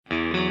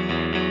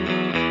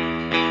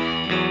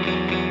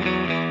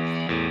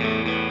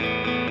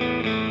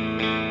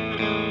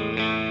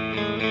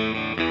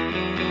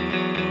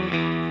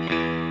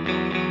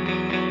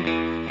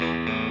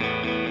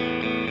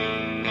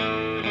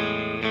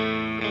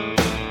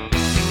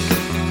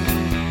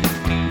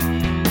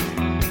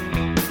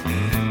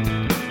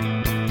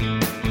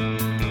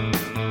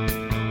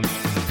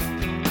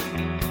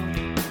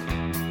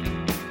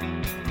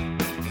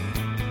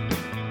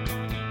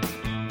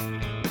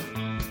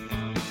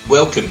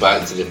Welcome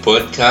back to the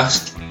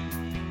podcast.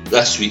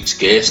 This week's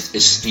guest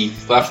is Steve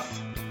Firth.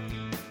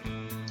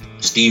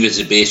 Steve is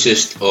the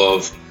bassist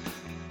of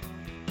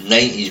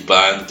 90s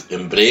band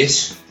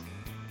Embrace.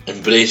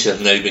 Embrace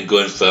have now been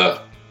going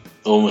for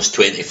almost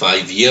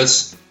 25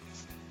 years.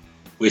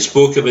 We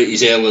spoke about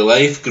his early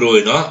life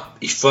growing up,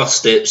 his first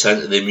steps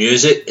into the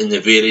music and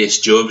the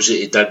various jobs that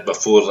he did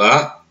before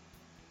that.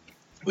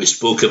 We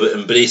spoke about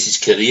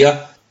Embrace's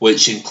career,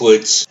 which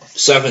includes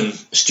 7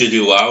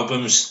 studio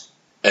albums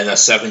and a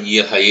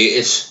 7-year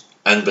hiatus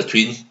in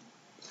between.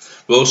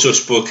 We also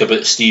spoke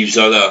about Steve's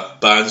other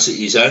bands that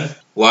he's in,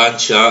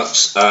 Land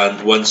Sharks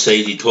and One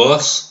Sided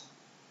Horse.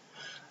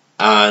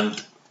 And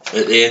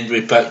at the end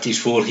we picked his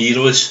 4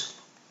 heroes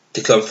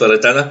to come for a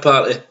dinner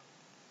party.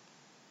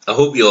 I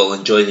hope you all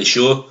enjoy the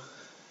show.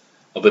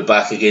 I'll be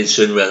back again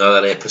soon with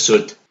another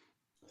episode.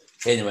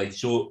 Anyway,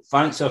 so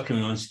thanks for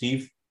coming on,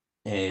 Steve,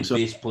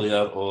 bass player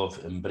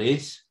of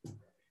Embrace.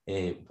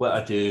 What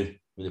I do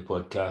with the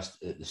podcast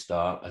at the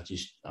start,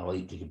 I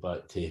like to go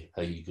back to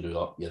how you grew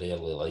up, your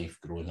early life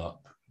growing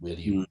up, where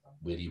you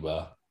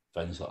were,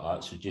 things like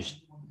that. So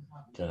just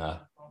kind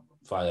of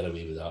fire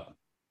away with that.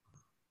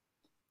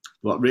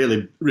 What,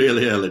 really,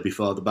 really early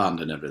before the band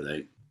and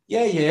everything?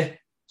 Yeah.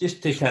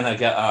 Just to kind of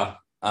get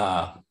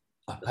a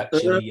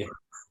picture of you.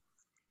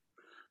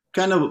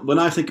 Kind of, when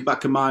I think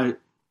back in my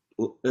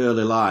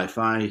early life,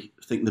 I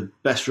think the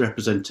best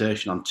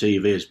representation on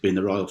TV has been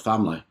the royal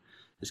family.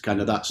 It's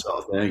kind of that sort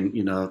of thing,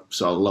 you know,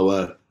 sort of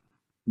lower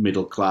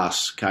middle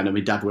class. Kind of,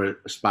 my dad were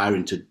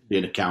aspiring to be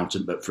an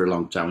accountant, but for a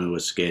long time we were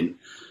skint.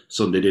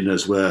 Sunday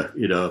dinners were,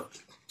 you know,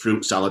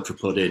 fruit salad for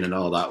pudding and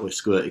all that with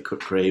squirty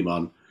cut cream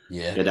on.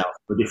 Yeah. Get out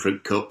for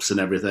different cups and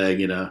everything,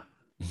 you know.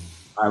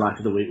 Highlight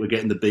of the week, we're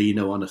getting the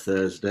Beano on a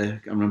Thursday.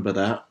 I remember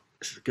that.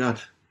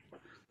 God,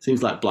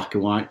 seems like black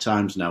and white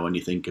times now when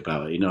you think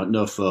about it. You know,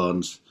 no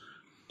phones,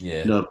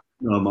 no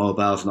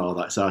mobiles and all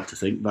that. It's hard to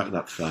think back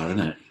that far, isn't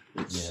it?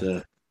 It's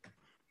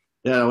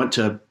I went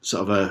to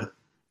sort of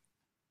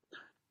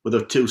there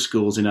were 2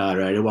 schools in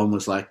our area. One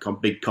was like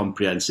big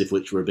comprehensive,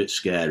 which were a bit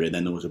scary. And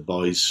then there was a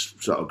boys'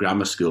 sort of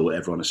grammar school that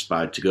everyone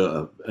aspired to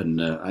go to.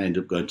 And I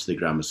ended up going to the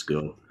grammar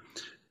school.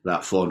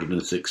 About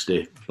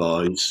 460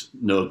 boys,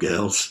 no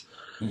girls.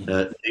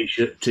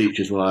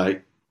 Teachers were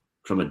like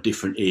from a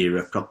different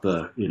era,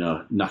 proper, you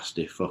know,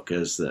 nasty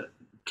fuckers that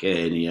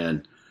cane you,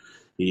 and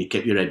you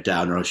keep your head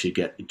down or else you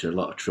get into a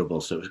lot of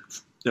trouble. So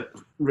it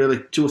was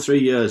really 2 or 3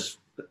 years.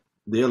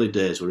 The early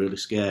days were really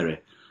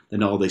scary.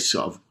 Then all these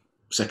sort of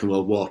Second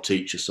World War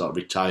teachers sort of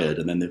retired,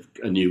 and then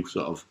a new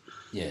sort of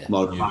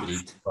more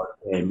relaxed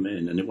came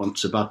in, and it wasn't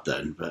so bad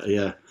then. But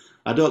yeah,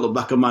 I don't look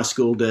back on my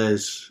school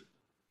days.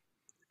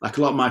 Like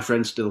a lot of my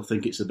friends still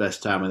think it's the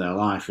best time of their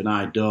life, and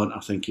I don't. I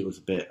think it was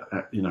a bit,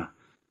 you know.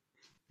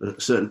 I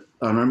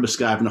remember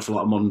skiving off a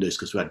lot of Mondays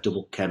because we had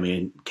double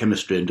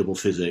chemistry and double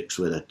physics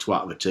with a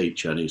twat of a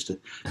teacher, and he used to,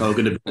 we're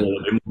going to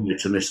be Monday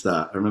to miss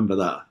that. I remember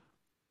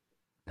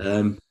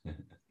that.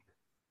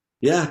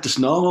 Yeah, just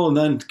normal, and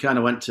then kind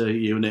of went to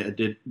uni. I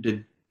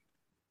did.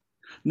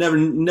 Never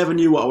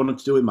knew what I wanted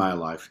to do in my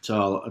life at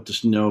all. I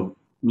just knew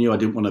I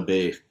didn't want to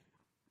be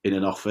in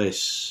an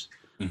office.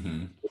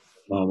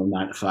 Normal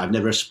 9 to 5.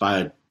 Never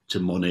aspired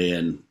to money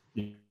and,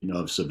 you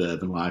know,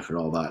 suburban life and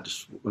all that.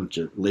 Just wanted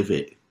to live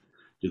it,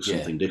 do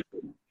something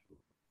different.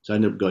 So I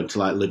ended up going to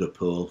like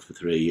Liverpool for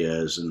 3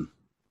 years and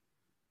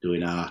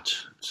doing art,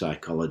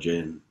 psychology,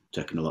 and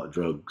taking a lot of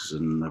drugs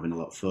and having a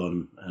lot of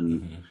fun.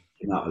 And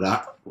out of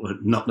that,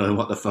 not knowing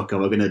what the fuck I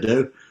was going to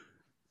do.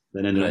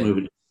 Then ended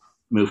up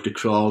moved to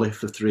Crawley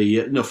for 3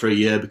 years. No, for a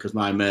year, because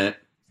my mate,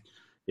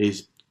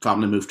 his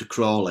family moved to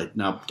Crawley,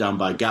 now down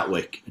by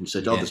Gatwick, and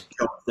said, there's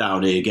jobs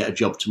down here, get a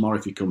job tomorrow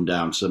if you come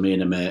down. So me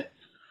and a mate,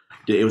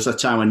 it was a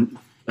time when,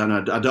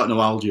 and I don't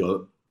know how old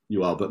you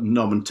are, but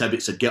Norman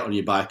Tebbit said, get on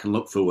your bike and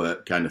look for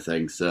work kind of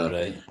thing. So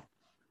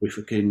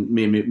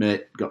me and my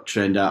mate got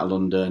trained out of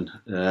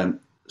London,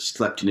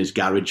 slept in his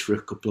garage for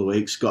a couple of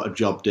weeks, got a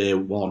job day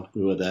 1,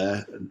 we were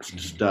there, and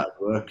started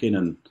working,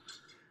 and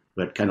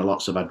we had kind of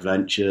lots of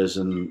adventures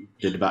and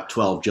did about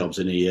 12 jobs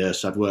in a year.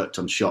 So I'd worked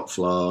on shop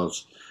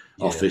floors,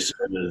 office,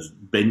 I was a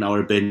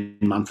bin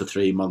man for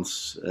 3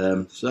 months.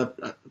 So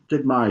I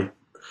did my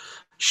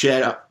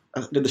share.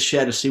 I did the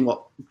share to see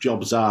what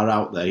jobs are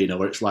out there, you know,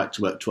 where it's like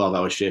to work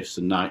 12-hour shifts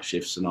and night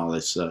shifts and all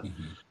this. So.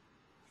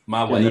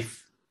 My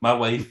wife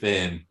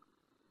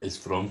is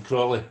from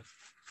Crawley.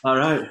 All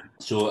right.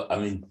 So, I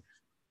mean,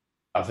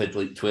 I've had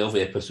like 12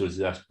 episodes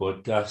of this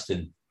podcast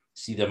and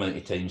see the amount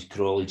of times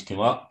Crawley's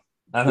come up.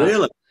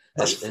 Really?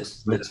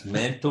 It's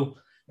mental.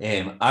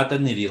 I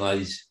didn't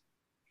realise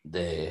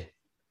the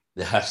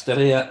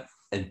history of it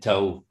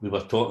until we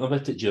were talking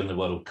about it during the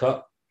World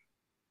Cup.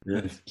 Yeah.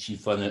 And she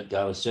found out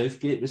Gareth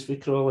Southgate was for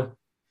Crawley.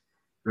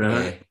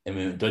 Right. And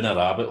we went down a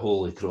rabbit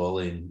hole of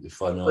Crawley and we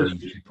found all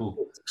these people.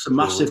 It's a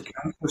massive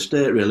cancer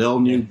estate, really,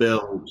 all new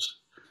builds.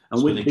 And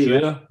so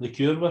the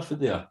Cure were for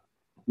there.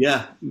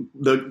 Yeah,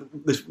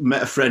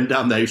 met a friend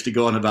down there who used to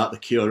go on about the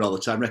Cure all the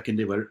time. Reckoned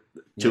they were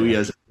 2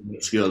 years at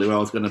school. They were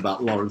always going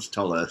about Lawrence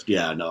Tolhurst.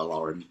 Yeah, no,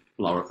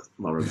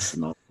 Lawrence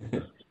and all.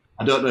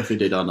 I don't know if he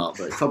did or not,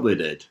 but he probably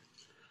did.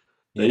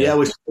 Yeah.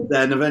 We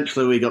then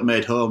eventually we got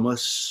made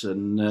homeless,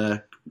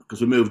 and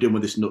because we moved in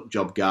with this nut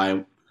job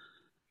guy,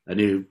 and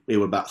he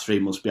was about 3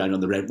 months behind on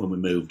the rent when we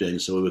moved in,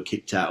 so we were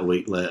kicked out a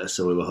week later.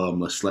 So we were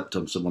homeless, slept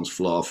on someone's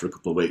floor for a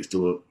couple of weeks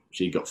till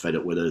she got fed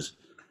up with us.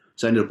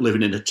 So I ended up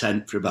living in a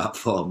tent for about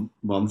 4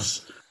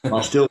 months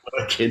while still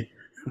working,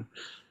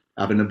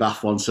 having a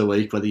bath once a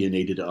week, whether you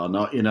needed it or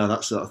not,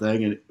 that sort of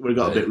thing. And we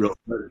got a bit rough.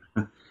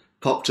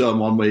 Popped home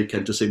one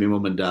weekend to see my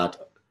mum and dad.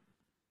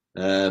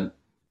 And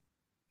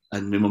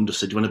my mum just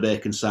said, "Do you want a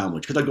bacon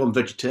sandwich?" Because I'd gone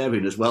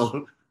vegetarian as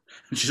well.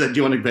 And she said, "Do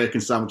you want a bacon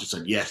sandwich?" I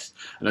said, "Yes."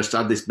 And I just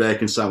had this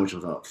bacon sandwich.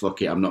 I thought,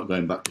 fuck it, I'm not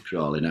going back to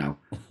Crawley now.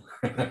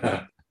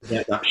 Yeah,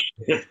 that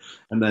shit.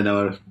 And then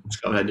I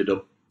ended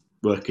up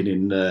working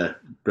in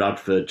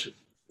Bradford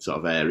sort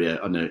of area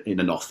in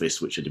an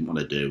office, which I didn't want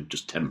to do,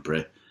 just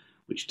temporary,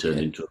 which turned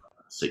into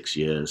 6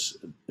 years.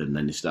 And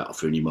then you start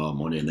offering you more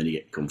money, and then you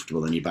get comfortable,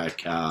 then you buy a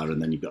car,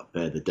 and then you've got to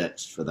pay the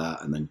debts for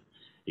that, and then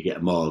you get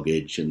a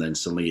mortgage, and then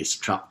suddenly you're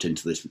trapped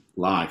into this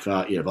life,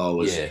 aren't you, of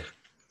always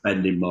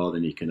spending more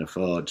than you can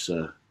afford.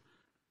 So,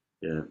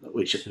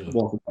 which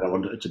wasn't what I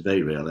wanted it to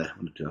be, really. I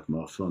wanted to have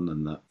more fun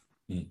than that.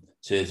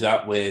 So is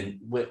that when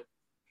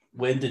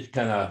did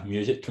kind of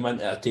music come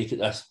into it? I take it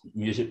this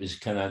music was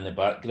kind of in the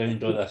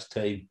background all this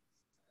time.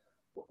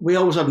 We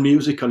always had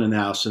music on in the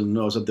house, and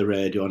always had the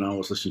radio, and I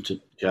always listened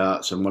to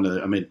charts. And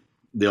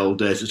the old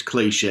days, it's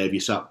cliche, if you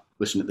sat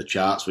listening to the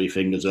charts with your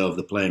fingers over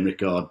the playing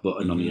record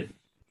button on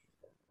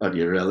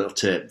your little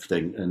tape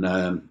thing. And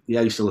I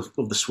used to love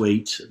the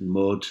Sweet and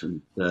Mud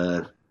and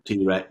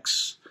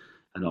T-Rex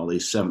and all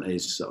these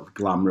 70s sort of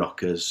glam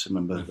rockers. I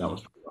remember that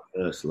was my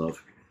first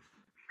love.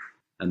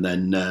 And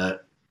then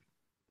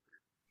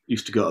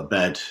used to go to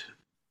bed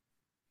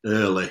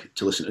early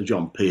to listen to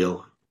John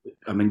Peel.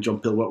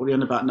 John Peel, what were you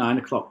on, about 9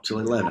 o'clock till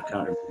 11? I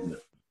can't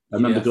remember. I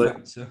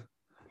remember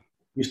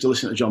used to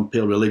listen to John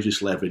Peel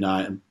religiously every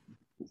night, and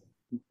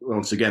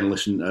once again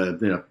listen,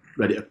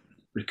 ready to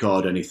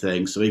record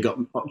anything. So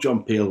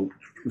John Peel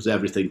was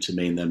everything to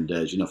me in them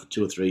days. For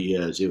 2 or 3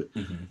 years, he got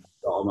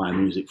all my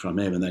music from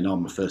him, and then all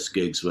my first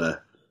gigs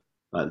were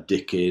like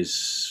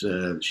Dickies,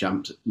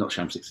 not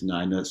Sham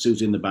 69,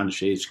 Susie and the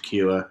Banshees,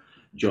 Cure,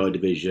 Joy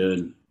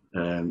Division,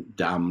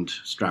 Damned,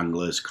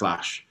 Stranglers,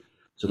 Clash.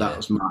 So that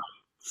was my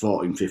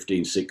 14,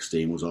 15,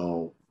 16 was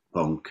all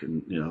punk,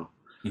 and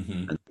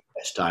and the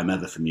best time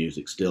ever for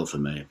music still for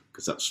me,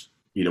 because that's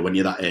when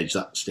you're that age,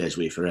 that stays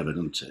with you forever,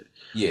 doesn't it?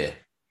 Yeah.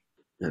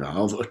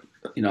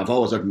 I've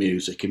always had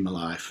music in my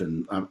life,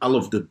 and I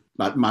love the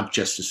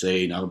Manchester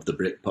scene. I love the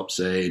Britpop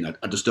scene.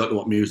 I just don't know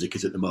what music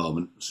is at the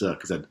moment, so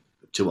because I'm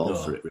too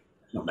old for it.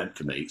 It's not meant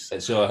for me. So.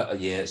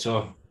 It's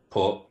all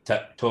pop,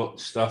 TikTok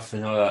stuff,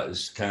 and all that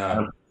is kind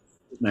of.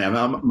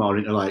 I'm more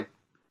into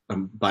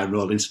I'm buying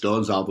Rolling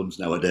Stones albums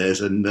nowadays,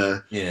 and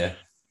a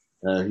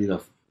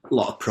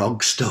lot of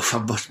prog stuff.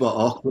 I've bought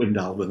Auckland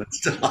album and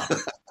stuff like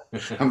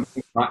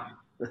that.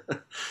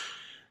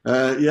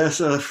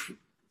 So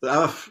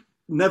I've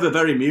never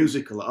very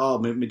musical at all.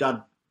 My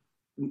dad,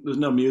 there's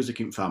no music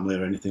in family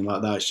or anything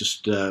like that. It's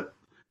just I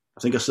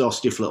think I saw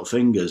Stiff Little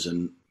Fingers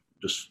and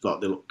just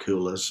thought they looked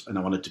cool, and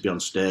I wanted to be on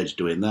stage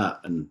doing that.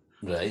 And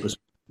I was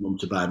mum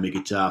to buy me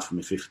guitar for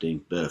my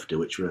 15th birthday,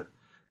 which were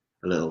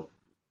a little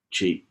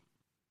cheap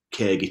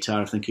K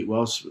guitar, I think it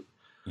was,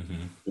 a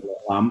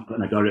lamp,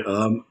 and I got it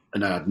home,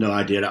 and I had no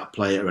idea how to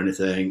play it or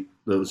anything.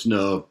 There was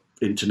no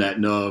internet,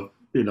 no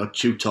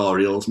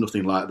tutorials,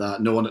 nothing like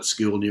that. No one at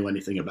school knew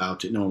anything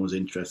about it. No one was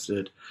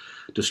interested.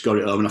 Just got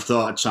it home, and I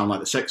thought I'd sound like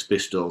the Sex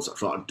Pistols. I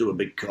thought I'd do a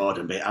big chord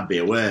and I'd be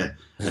away,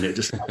 and it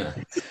just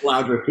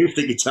louder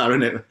acoustic guitar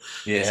in it.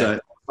 Yeah.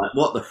 So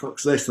what the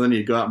fuck's this? And then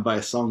you'd go out and buy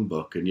a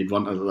songbook, and you'd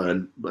want to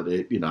learn,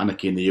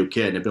 Anarchy in the UK,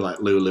 and it'd be like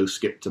Lulu,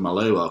 Skip to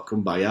Maloo, or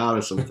Kumbaya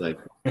or something.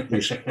 What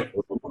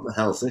the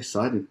hell's this?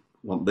 I didn't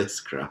want this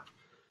crap.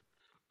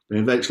 We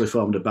eventually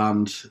formed a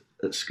band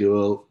at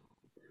school.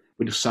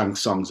 We just sang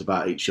songs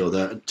about each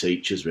other and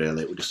teachers,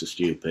 really. It was just a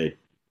stupid.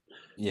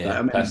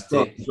 Yeah,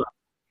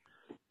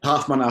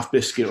 Half Man Half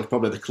Biscuit was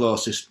probably the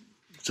closest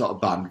sort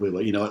of band we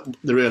were.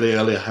 The really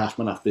early Half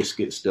Man Half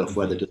Biscuit stuff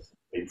where they just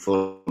been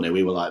funny.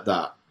 We were like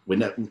that. We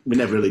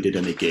never really did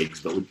any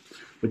gigs, but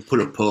we'd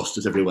put up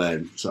posters everywhere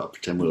and sort of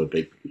pretend we were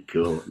big,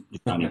 cool.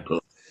 I'm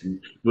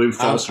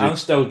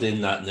still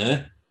doing that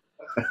now.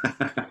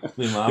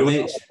 With my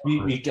mates,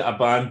 we get a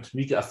band.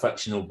 We get a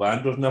fictional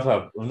band. We've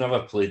never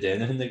played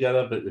anything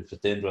together, but we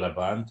pretend we're a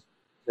band.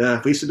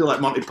 Yeah, we used to do like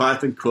Monty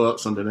Python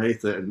quotes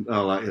underneath it, and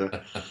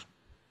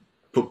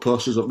put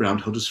posters up around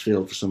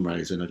Huddersfield for some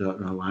reason. I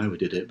don't know why we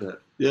did it,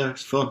 but yeah,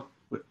 it's fun.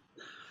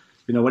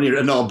 When you're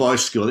at an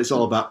all-boys school, it's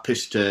all about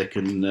piss take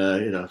and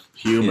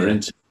humour,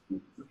 and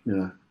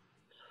know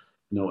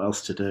what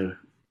else to do.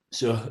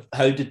 So,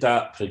 how did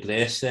that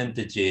progress then?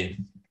 Did you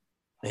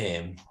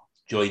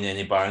join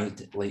any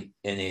band, like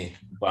any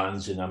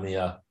bands in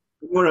EMEA?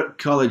 When we were at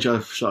college,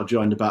 I've sort of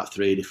joined about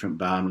 3 different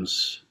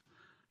bands,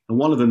 and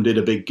one of them did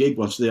a big gig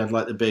once. They had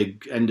like the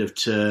big end of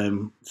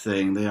term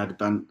thing. They had a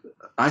band,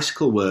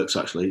 Icicle Works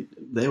actually.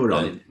 They were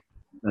on,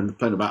 and they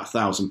played about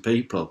 1,000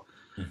 people.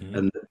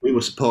 And we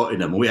were supporting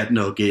them, and we had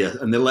no gear,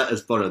 and they let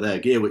us borrow their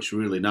gear, which was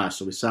really nice.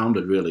 So we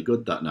sounded really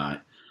good that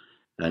night,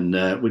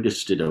 and we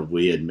just did a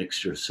weird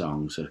mixture of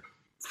songs.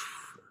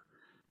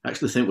 I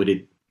actually think we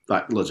did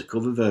like loads of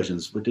cover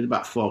versions. We did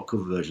about 4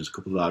 cover versions, a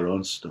couple of our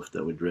own stuff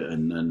that we'd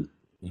written, and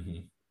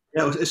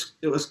yeah,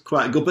 it was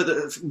quite good. But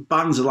the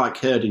bands are like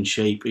herding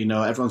sheep, you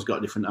know. Everyone's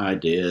got different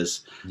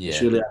ideas. Yeah.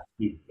 It's really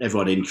keep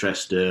everyone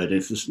interested. And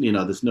if there's, you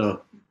know, there's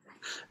no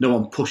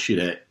one pushing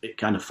it, it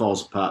kind of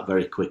falls apart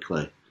very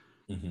quickly.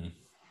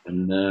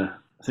 And I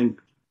think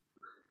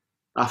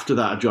after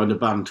that, I joined a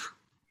band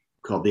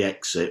called The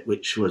Exit,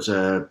 which was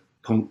a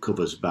punk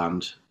covers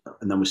band,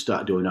 and then we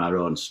started doing our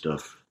own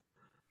stuff.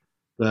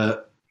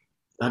 But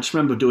I just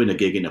remember doing a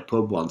gig in a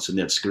pub once, and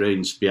they had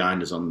screens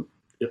behind us on.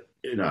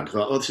 You know, I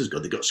thought, oh, this is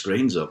good. They got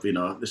screens up, you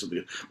know, this will be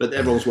good. But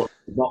everyone's watching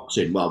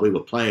boxing while we were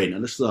playing,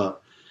 and I just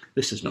thought,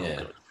 this is not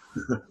good.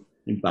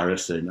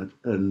 Embarrassing.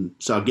 And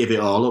so I gave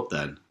it all up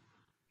then.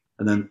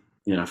 And then,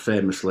 you know,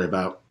 famously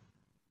about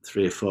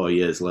 3 or 4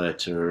 years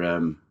later,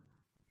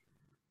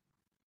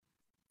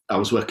 I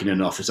was working in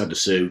an office, I had a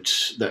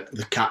suit.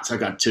 The cats, I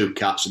got 2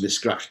 cats, and they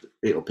scratched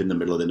it up in the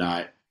middle of the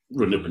night,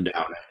 running up and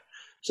down it.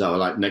 So,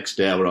 like, next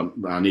day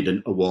I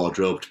needed a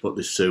wardrobe to put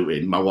this suit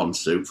in, my one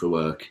suit for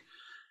work.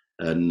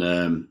 And,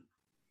 I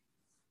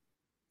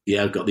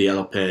got the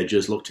yellow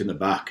pages, looked in the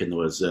back, and there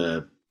was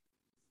I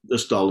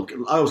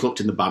always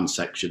looked in the band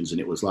sections,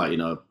 and it was like, you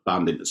know,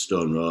 band into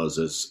Stone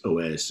Roses,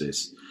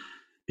 Oasis,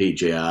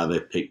 PJ Harvey,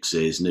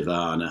 Pixies,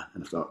 Nirvana,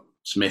 and I thought,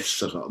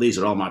 Smiths, I thought, these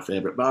are all my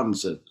favourite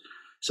bands. And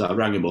so I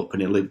rang him up,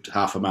 and he lived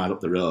half a mile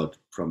up the road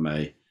from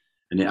me,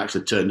 and it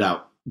actually turned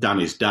out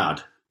Danny's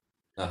dad.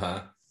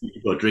 You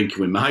could go drinking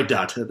with my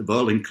dad at the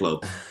bowling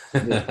club.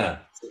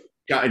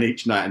 Chatting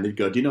each night, and they'd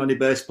go, do you know any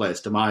bass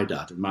players to my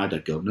dad? And my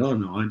dad go, no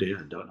idea,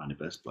 I don't know any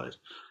bass players.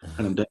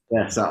 And I'm dead,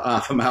 so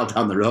half a mile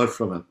down the road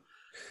from him.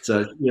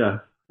 So, yeah.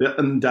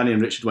 And Danny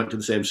and Richard went to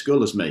the same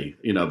school as me,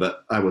 you know,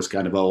 but I was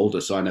kind of older,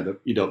 so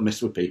you don't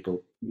mix with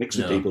people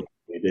people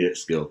at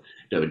school.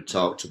 You don't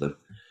talk to them.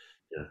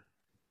 Yeah.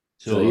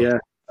 So yeah,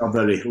 I'm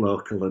very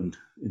local and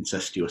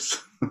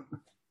incestuous.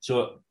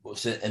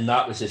 And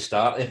that was the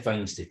start of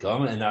things to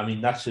come. And I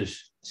mean,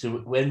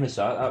 when was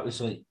that? That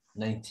was like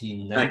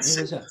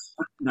 1990, was it?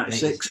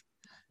 96.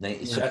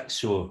 96,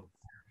 so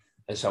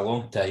it's a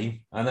long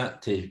time,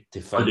 isn't it,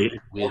 to find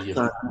where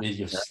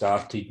you've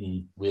started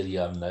and where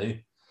you are now.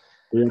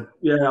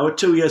 Yeah, I was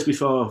 2 years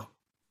before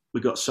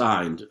we got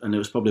signed, and it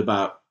was probably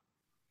about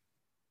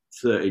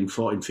 13,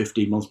 14,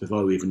 15 months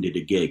before we even did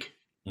a gig.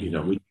 You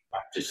know, we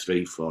practiced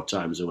 3-4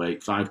 times a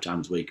week, 5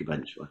 times a week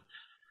eventually.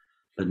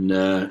 And,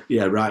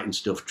 writing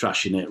stuff,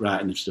 trashing it,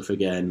 writing stuff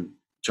again,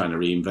 trying to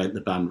reinvent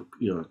the band,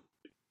 you know,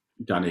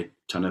 Danny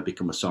trying to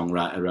become a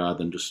songwriter rather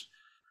than just...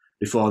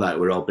 Before that,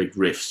 we were all big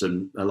riffs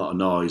and a lot of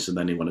noise, and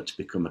then he wanted to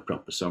become a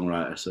proper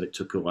songwriter, so it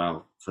took a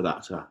while for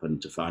that to happen,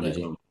 to find his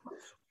own.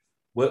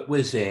 What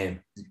was the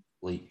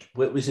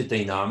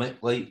dynamic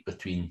like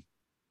between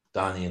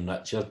Danny and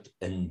Richard,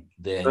 and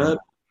then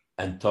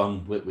in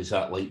turn, what was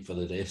that like for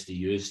the rest of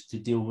you to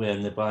deal with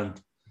in the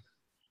band?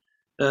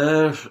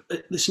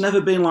 It's never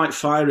been like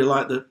fiery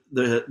like the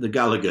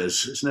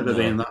Gallaghers. It's never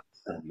been that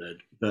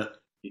standard. But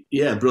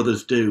yeah,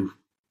 brothers do,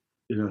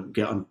 you know,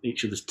 get on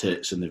each other's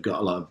tits, and they've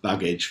got a lot of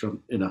baggage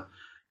from, you know,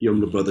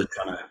 younger brother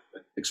trying to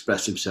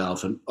express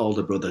himself, and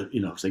older brother,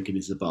 you know, thinking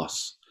he's the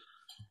boss.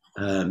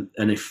 And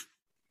if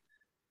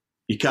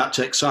you can't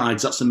take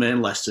sides, that's the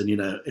main lesson, you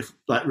know. If,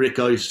 like, Rick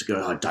used to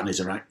go, oh, Danny's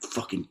a right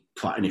fucking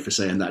twat for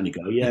saying that, and you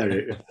go, yeah,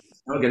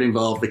 don't get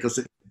involved, because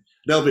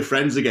they'll be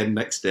friends again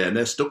next day, and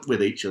they're stuck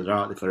with each other,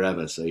 aren't they,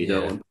 forever? So you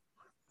don't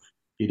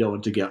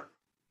want to get,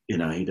 you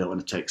know, you don't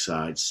want to take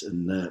sides.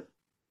 And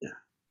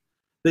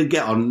they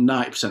get on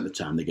 90% of the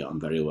time. They get on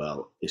very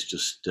well. It's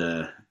just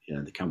they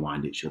can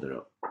wind each other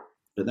up.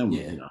 But then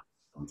you know,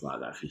 things like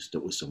that. If you're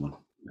stuck with someone,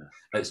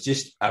 it's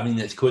just, I mean,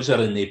 it's because they're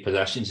in their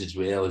positions as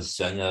well as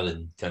singer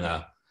and kind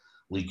of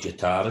lead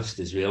guitarist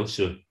as well.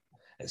 So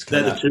it's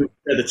kind of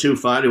they're the two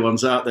fiery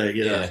ones out there.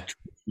 You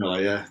know?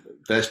 Yeah.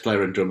 Bass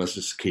player and drummers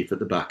just keep at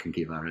the back and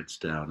keep our heads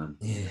down.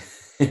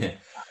 And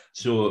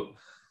so,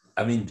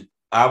 I mean,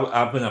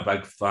 I've been a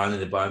big fan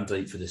of the band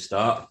right from the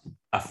start.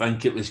 I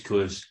think it was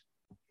because,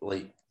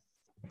 like,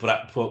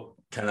 Britpop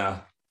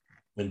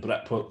when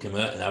Britpop came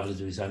out and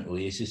everybody was into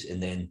Oasis,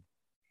 and then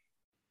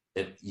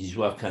you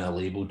were kind of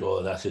labelled,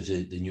 oh, this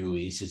is the new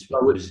Oasis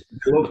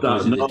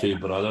because of the two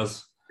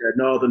brothers. Yeah,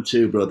 Northern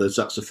Two Brothers,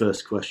 that's the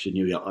first question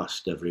you get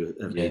asked every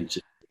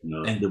interview. You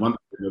know, they want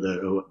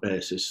another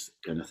Oasis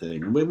kind of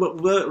thing. And we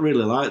weren't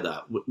really like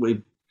that.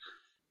 We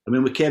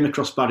came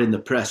across bad in the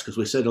press because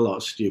we said a lot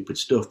of stupid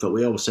stuff, but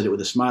we always said it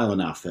with a smile on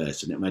our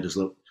face, and it made us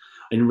look,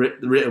 in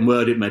written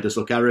word, it made us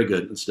look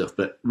arrogant and stuff.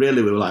 But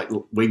really, we were like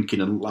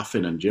winking and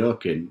laughing and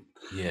joking.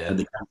 Yeah. And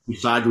they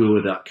decided we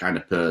were that kind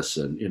of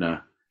person, you know,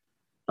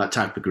 that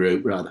type of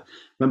group, rather.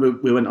 Remember,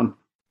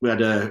 we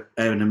had a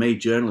A&M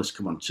journalist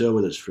come on tour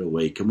with us for a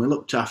week, and we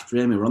looked after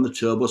him. We were on the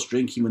tour bus,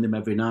 drinking with him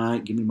every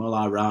night, giving him all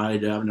our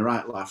ride, having a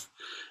right laugh.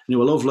 And he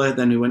was lovely.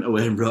 Then we went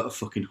away and wrote a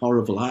fucking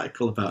horrible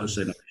article about us,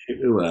 saying how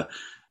we were,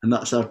 and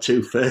that's how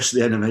two-faced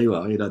the Enemy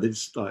were. You know, they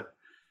just like,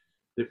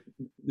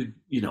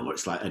 you know what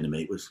it's like.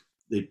 Enemy was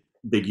they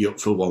big you up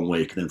for 1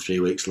 week, and then 3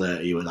 weeks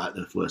later you were like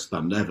the worst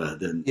band ever.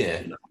 Then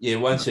yeah, you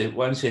know, once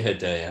you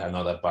had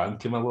another band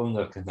come along,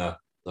 they're not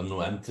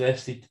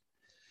interested.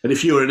 And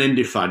if you were an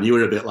indie fan, you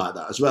were a bit like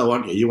that as well,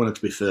 weren't you? You wanted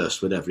to be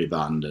first with every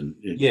band, and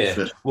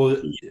first.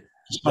 Well,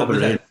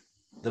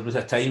 there was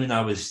a time when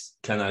I was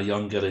kind of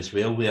younger as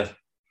well, where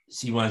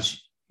see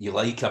once you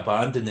like a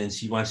band, and then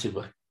see once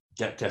you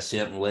get to a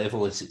certain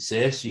level of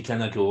success, you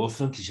kind of go off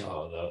them because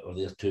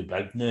they're too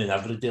big now, and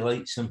everybody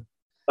likes them.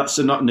 That's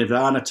the not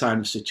Nirvana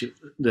time,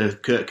 the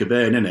Kurt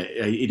Cobain, isn't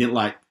it? He didn't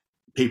like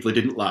people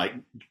he didn't like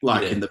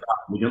in the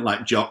band. He didn't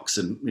like jocks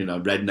and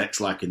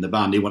rednecks like in the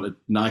band. He wanted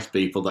nice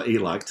people that he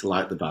liked to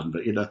like the band.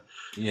 But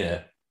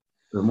yeah.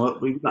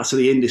 That's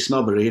the indie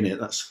snobbery, isn't it?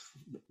 That's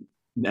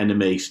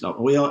Enemy snob.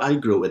 I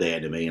grew up with the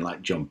Enemy and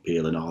like John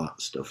Peel and all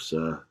that stuff.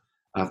 So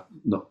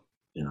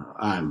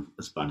I'm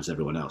as bad as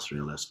everyone else,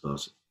 really. I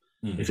suppose.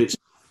 Mm.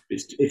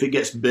 If it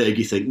gets big,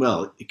 you think,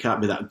 well, it can't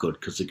be that good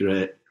because the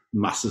great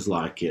masses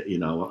like it. You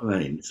know what I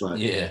mean? It's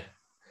like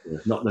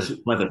not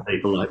the clever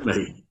people like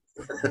me.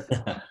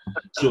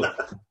 So,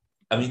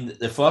 I mean,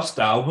 the first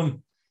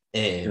album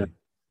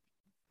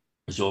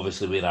was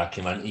obviously where I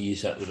came into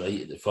use it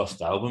right at the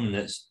first album, and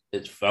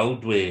it's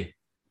filled with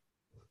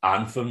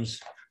anthems.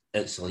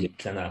 It's like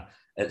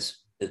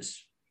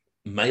it's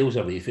miles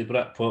away from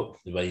Britpop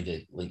the way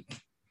they like.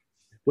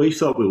 We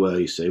thought we were,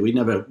 you see.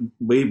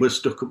 We were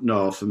stuck up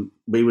north, and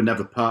we were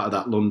never part of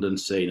that London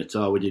scene at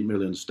all. We didn't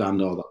really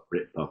understand all that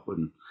Britpop,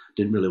 and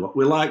didn't really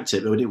we liked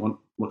it, but we didn't want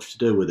much to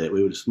do with it.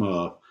 We were just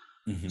more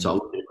sort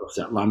of looking across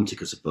the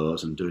Atlantic, I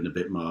suppose, and doing a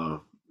bit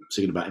more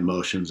singing about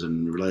emotions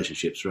and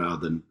relationships rather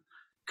than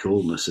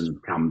coolness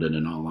and Camden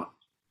and all that.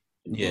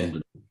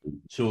 London.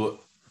 So,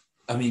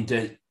 I mean,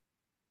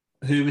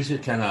 who was the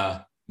kind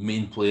of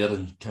main player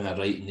and kind of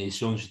writing these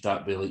songs? Would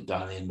that be like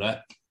Danny and Rick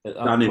at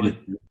that point?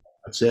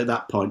 I'd say at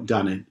that point,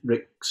 Danny.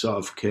 Rick sort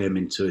of came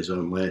into his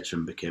own later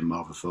and became more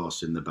of a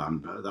force in the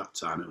band, but at that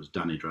time it was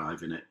Danny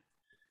driving it.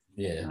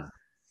 Yeah,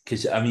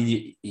 because I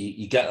mean,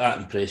 you get that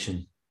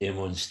impression him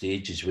on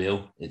stage as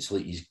well. It's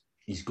like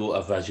he's got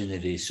a vision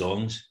of these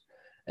songs,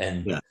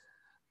 and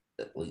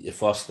like the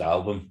first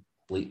album,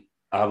 like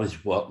I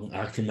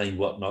can mind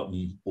working up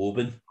in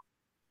Oban.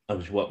 I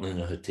was working in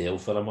a hotel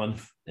for a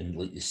month, and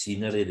like the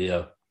scenery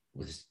there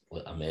was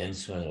like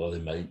immense, and all the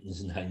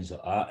mountains and things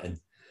like that, and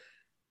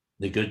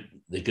the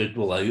Good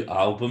Will Out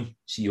album,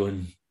 see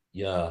on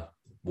your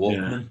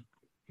Walkman,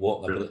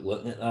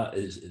 looking at that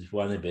is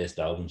one of the best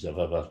albums I've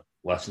ever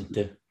listened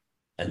to,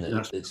 and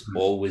it's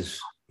always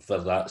for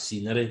that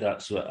scenery.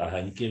 That's what I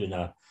think of when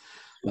I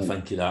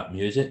think of that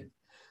music.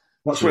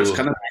 That's where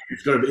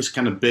it's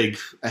kind of big,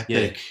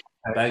 epic,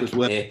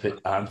 epic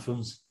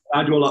anthems.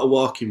 I do a lot of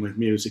walking with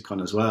music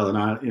on as well,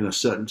 and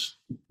certain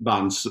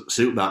bands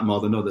suit that more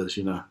than others,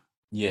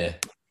 Yeah.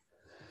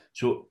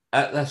 So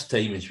at this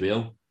time as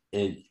well,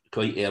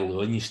 quite early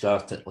on, you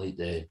started like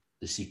the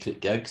secret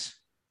gigs,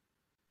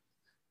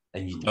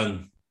 and you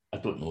done. I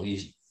don't know, you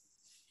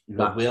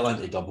were well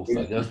into double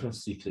figures with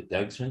secret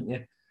gigs,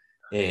 weren't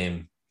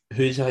you?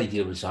 Whose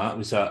idea was that?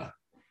 Was that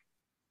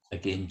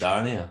again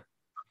Danny? I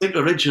think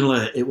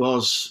originally it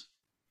was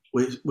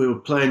we were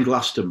playing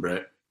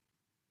Glastonbury,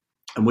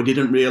 and we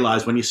didn't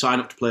realise when you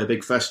sign up to play a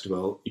big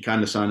festival, you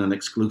kind of sign an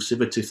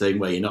exclusivity thing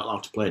where you're not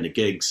allowed to play any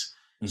gigs,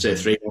 say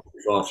 3 months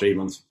before, 3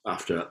 months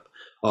after.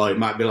 Or it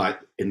might be like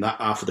in that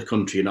half of the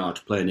country you're not allowed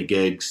to play any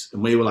gigs.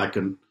 And we were like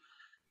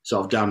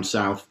sort of down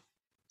south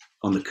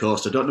on the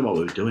coast. I don't know what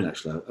we were doing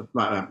actually. I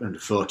might have had a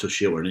photo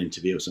shoot or an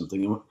interview or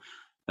something.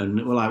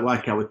 And we're like, why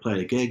can't we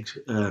play a gig?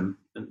 And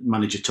the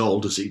manager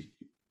told us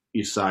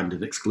he signed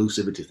an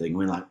exclusivity thing.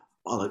 We're like,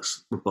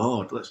 bollocks, we're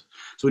bored.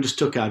 So we just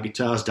took our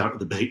guitars down to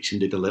the beach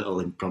and did a little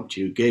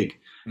impromptu gig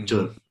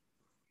to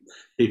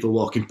people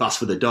walking past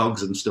with the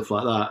dogs and stuff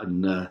like that.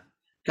 And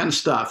kind of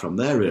start from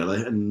there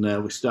really.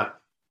 And we start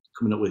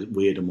coming up with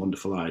weird and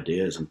wonderful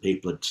ideas, and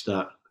people would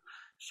start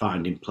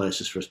finding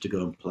places for us to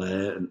go and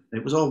play. And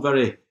it was all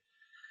very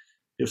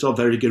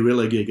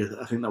guerrilla gig.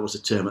 I think that was the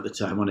term at the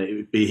time, wasn't it? It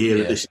would be here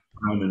at this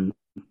time, and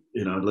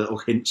little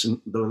hints,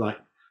 and there were like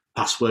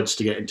passwords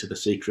to get into the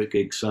secret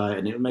gig site,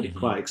 and it made it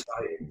quite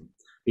exciting.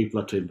 People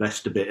had to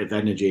invest a bit of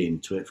energy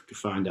into it to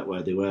find out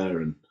where they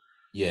were, and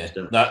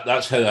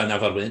that's how I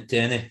never went to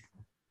any.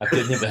 I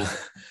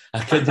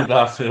couldn't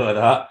have through all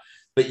that.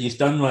 But you've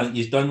done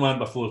one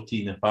before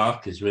Tina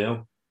Park as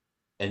well,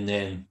 and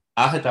then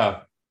I had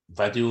a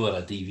video or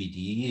a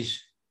DVD.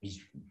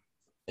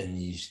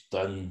 He's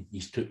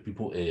took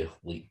people to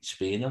like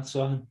Spain or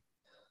something.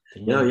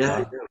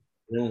 Yeah.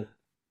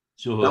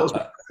 So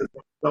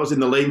that was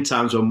in the lean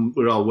times when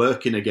we were all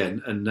working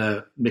again,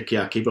 and Mickey,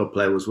 our keyboard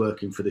player, was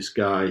working for this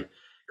guy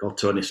called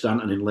Tony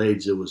Stanton in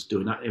Leeds, who was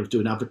doing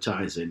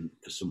advertising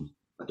for some.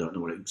 I don't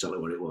know exactly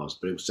what it was,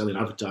 but he was selling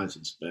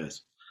advertising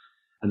space.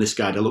 And this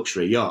guy had a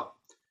luxury yacht.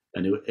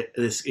 And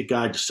this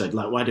guy just said,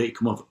 like, why don't you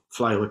come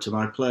fly over to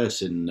my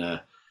place in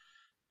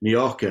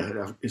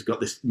Mallorca, he's got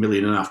this £1.5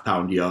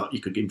 million yacht.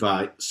 You could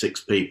invite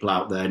 6 people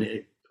out there,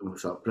 and we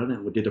thought,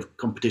 brilliant. We did a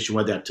competition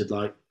where they had to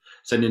like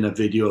send in a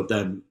video of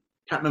them.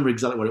 Can't remember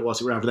exactly what it was.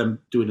 It was either them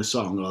doing a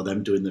song or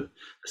them doing the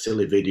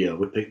silly video.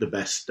 We picked the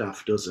best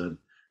half dozen.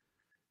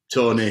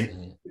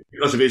 Tony,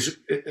 because of his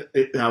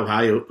how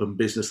high up and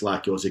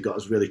business-like he was, he got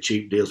us really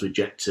cheap deals with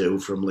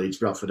Jet2 from Leeds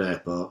Bradford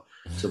Airport.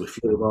 So we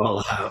flew them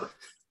all out.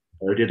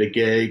 We did a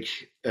gig,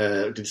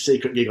 did a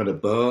secret gig on a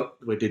boat.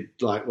 We did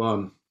like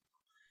one,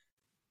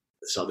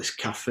 sort of this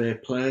cafe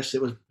place.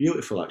 It was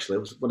beautiful, actually.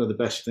 It was one of the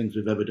best things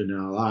we've ever done in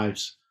our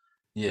lives.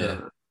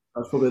 Yeah.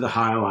 That's probably the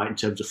highlight in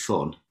terms of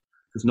fun,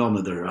 because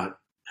normally they're right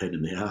pain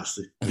in the ass.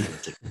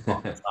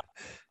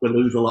 We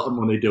lose a lot of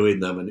money doing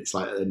them, and it's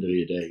like at the end of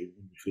the day,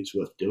 if it's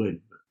worth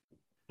doing.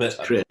 But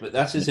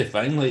that's just the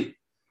thing. Like,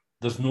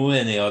 there's no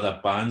any other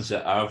bands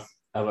that I've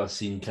ever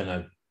seen kind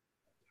of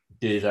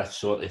do that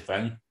sort of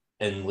thing,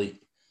 and like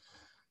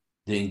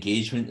the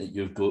engagement that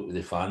you've got with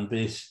the fan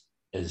base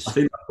is. I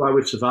think that's why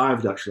we've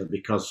survived, actually,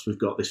 because we've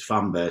got this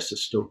fan base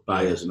that's stuck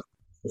by us, and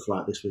stuff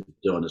like this we've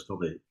done has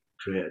probably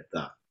created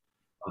that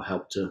or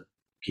helped to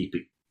keep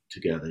it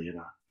together. You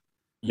know,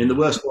 I mean, the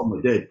worst one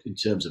we did in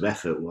terms of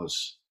effort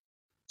was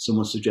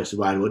someone suggested,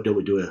 "Why don't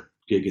we do a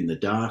gig in the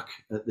dark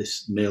at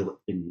this mill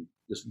in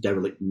this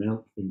derelict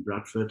mill in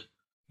Bradford?"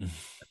 I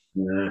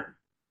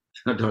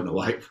don't know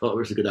why I thought it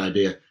was a good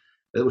idea.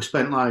 We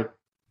spent like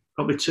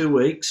probably 2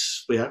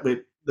 weeks.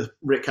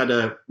 Rick had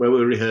where we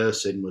were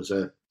rehearsing was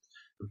a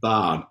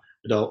barn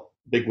with all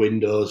big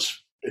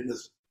windows in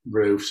the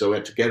roof, so we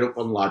had to get up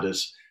on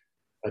ladders,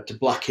 had to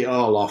black it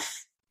all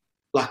off,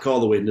 black all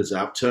the windows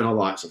out, turn all the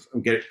lights off,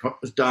 and get it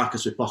as dark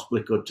as we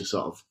possibly could to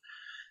sort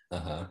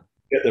of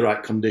get the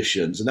right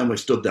conditions. And then we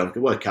stood there,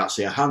 we can't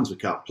see our hands, we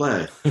can't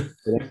play.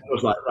 It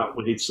was like, right,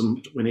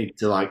 we need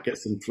to like get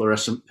some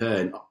fluorescent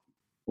paint.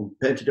 We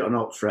painted it on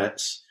alt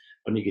frets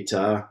on your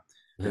guitar,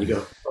 and you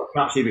go, I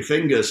can't see my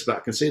fingers, but I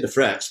can see the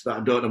frets, but I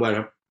don't know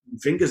where my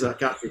fingers are, I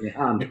can't see my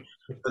hand.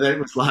 And then it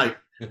was like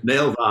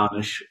nail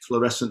varnish,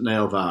 fluorescent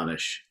nail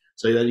varnish,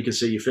 so then you can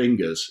see your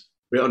fingers.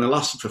 It only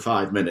lasted for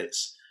 5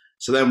 minutes.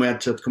 So then we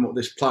had to come up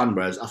with this plan,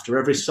 whereas after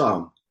every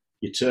song,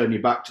 you turn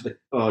your back to the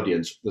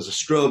audience, there's a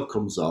strobe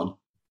comes on,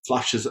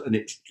 flashes, and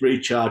it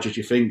recharges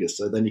your fingers,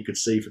 so then you could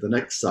see for the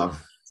next song.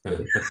 The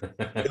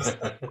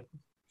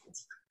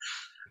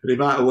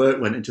amount of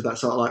work went into that,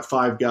 sort of like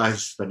 5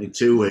 guys spending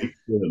 2 weeks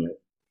doing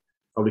it.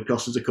 Probably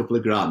cost us a couple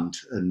of grand,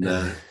 and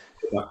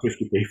about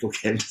 50 people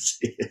came to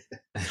see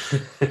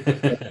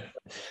it.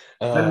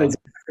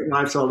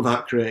 Life's all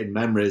about creating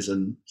memories,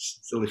 and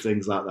silly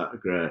things like that are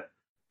great.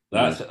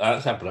 That's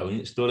a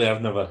brilliant story.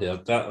 I've never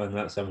heard that one.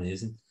 That's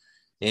amazing.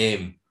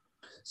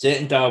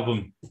 Second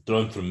album,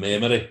 Drawn from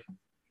Memory.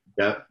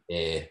 Yeah.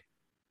 I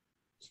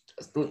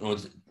don't know.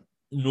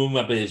 No,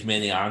 maybe as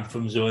many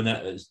anthems on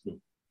it. It's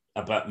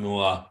a bit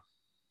more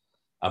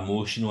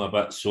emotional, a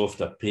bit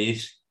softer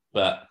pace,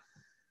 but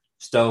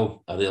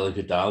still a really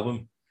good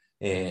album.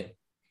 I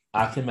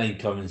can mind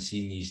coming and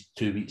seeing these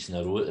 2 weeks in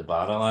a row at the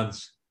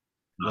Barrowlands.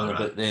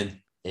 About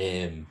then,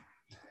 and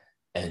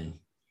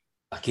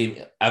I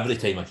came every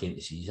time I came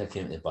to see you, I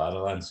came to the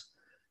Barrowlands.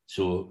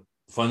 So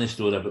funny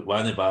story about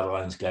one of the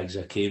Barrowlands gigs.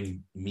 I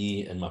came,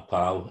 me and my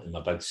pal and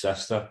my big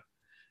sister,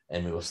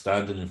 and we were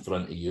standing in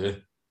front of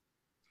you,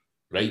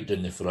 right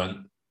down the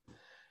front,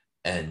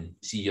 and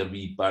see your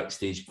wee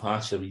backstage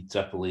pass, your wee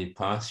AAA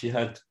pass you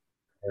had.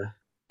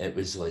 Yeah. It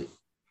was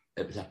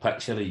a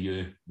picture of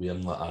you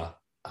wearing like a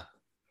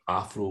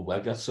afro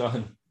wig or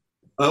something.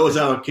 That was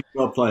our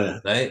keyboard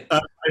player, right? I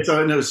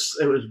thought it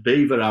was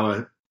Beaver,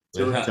 our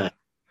tour.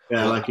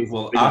 Yeah,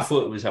 I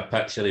thought it was a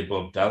picture of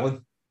Bob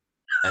Dylan,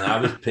 and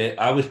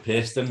I was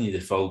pestering you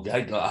the full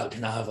gig. Like,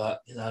 can I have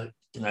that?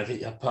 Can I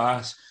get your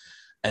pass?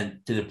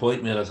 And to the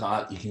point where I was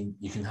like,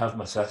 you can have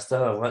my sister.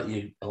 I'll let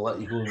you go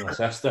with my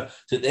sister.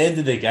 So at the end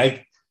of the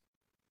gig,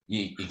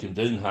 you came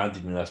down and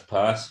handed me this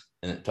pass,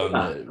 and it turned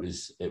out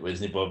it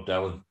wasn't Bob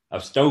Dylan.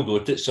 I've still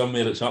got it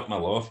somewhere. It's up my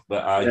loft,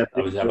 but I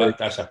was a bit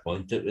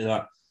disappointed with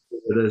that.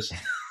 It is.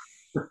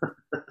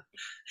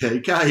 Yeah,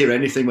 you can't hear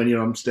anything when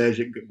you're on stage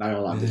at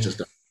Barrowlands. It's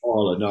just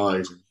all a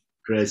noise and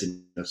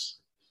craziness.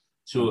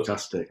 So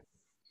fantastic.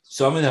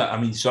 Some of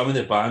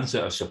the bands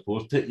that have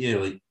supported you,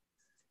 like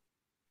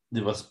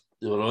they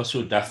were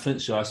also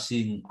different. So I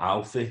seen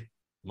Alfie,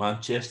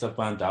 Manchester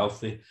band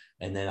Alfie,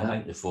 and then I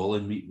think the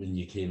following week when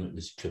you came, it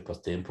was Cooper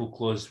Temple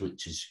Close,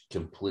 which is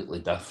completely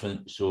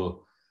different.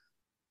 So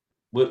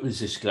what was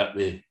the script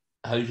with?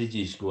 How did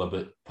you go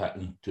about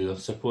picking tour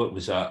support?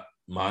 Was that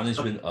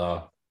management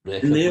or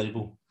record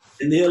label?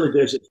 In the early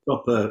days, it's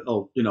proper,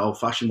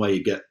 old-fashioned way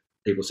you get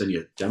people send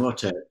you demo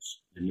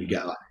tapes, and you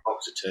get like a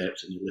box of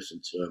tapes, and you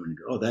listen to them, and you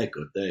go, "Oh, they're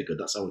good."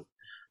 That's how I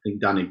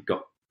think Danny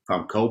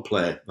found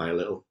Coldplay by a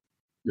little,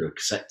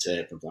 cassette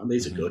tape, and found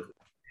these are good.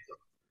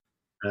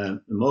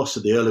 And most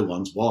of the early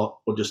ones were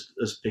just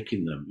us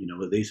picking them.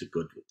 These are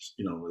good.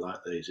 We like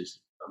these.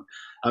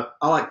 I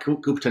like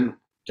Cooper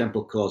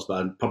Temple Close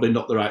band. Probably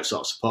not the right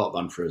sort of support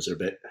band for us. They're a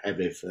bit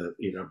heavy for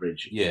your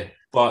average. Yeah,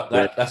 but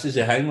this is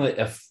the thing. Like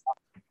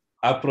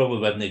I probably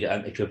wouldn't get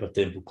into Cooper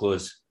Temple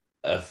Close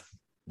if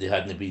they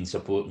hadn't been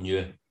supporting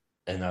you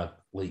in a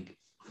like,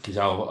 because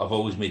I've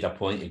always made a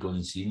point of going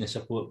and seeing the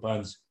support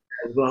bands.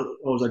 Well,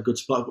 always had good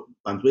support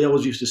bands. We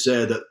always used to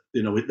say that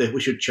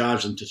we should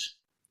charge them to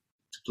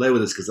play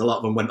with us because a lot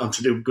of them went on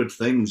to do good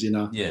things.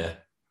 Yeah.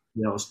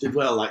 Did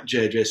well like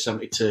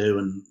JJ72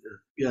 and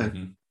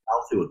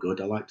Alfie were good.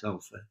 I liked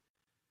Alfie.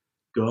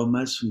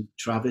 Gomez and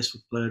Travis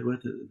we played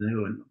with. They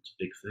went on to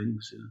big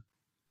things.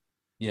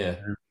 Yeah.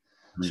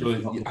 So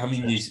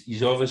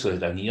he's obviously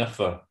had an ear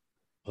for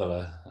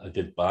a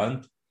good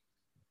band.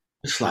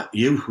 It's like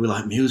you, we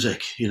like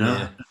music,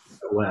 Yeah.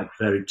 We had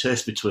varied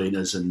taste between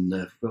us, and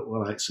but we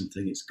like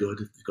something. It's good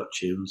if they've got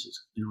tunes.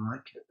 It's I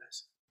like it.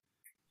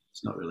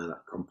 It's not really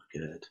that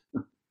complicated.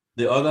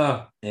 The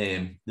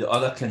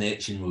other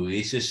connection with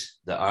Oasis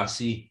that I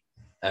see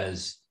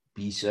is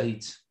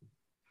B-sides.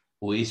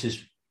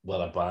 Oasis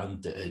were a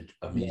band that had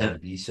amazing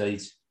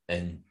B-sides,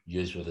 and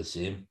yours were the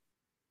same.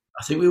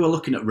 I think we were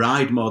looking at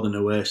Ride more than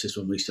Oasis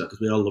when we started,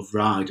 because we all love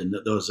Ride, and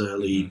that those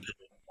early EPs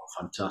were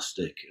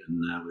fantastic,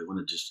 and we want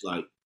to just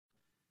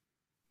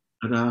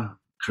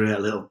create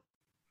a little.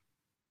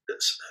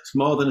 It's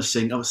more than a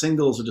single.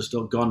 Singles are just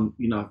all gone.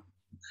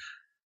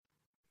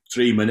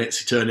 3 minutes,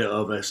 you turn it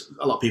over.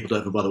 A lot of people don't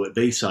even bother with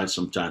B-sides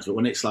sometimes, but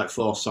when it's like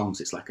 4 songs,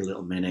 it's like a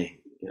little mini.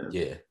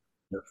 Yeah.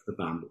 The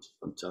band was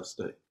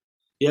fantastic.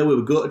 Yeah, we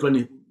were gutted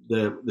when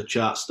the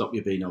charts stopped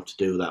you being able to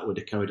do that. We'd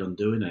have carried on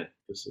doing it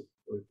because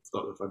we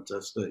thought they were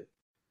fantastic.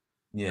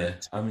 Yeah,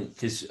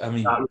 because that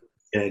really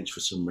changed for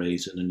some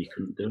reason, and you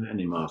couldn't do it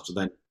anymore. So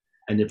then,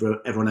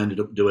 everyone ended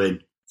up doing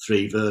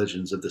 3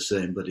 versions of the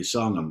same bloody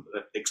song and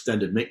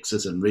extended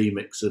mixes and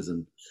remixes,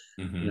 and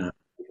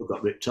people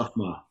got ripped off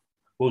more.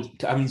 Well,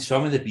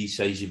 some of the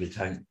B-sides you would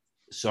think,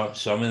 some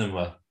of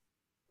them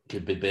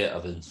could be better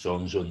than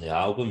songs on the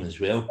album as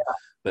well.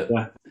 But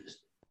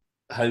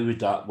how would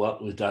that work?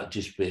 Would that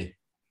just be,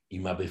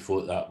 you maybe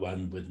thought that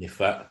one wouldn't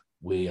fit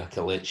with a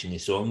collection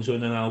of songs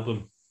on an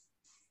album?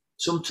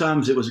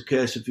 Sometimes it was a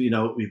case of,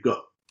 we've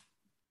got,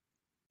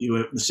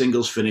 the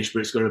single's finished,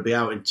 but it's got to be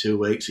out in 2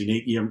 weeks.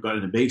 You haven't got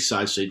any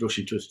B-side, so you'd rush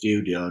into a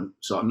studio and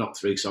sort of knock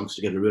 3 songs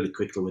together really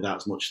quickly without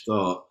as much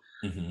thought.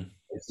 Mm-hmm.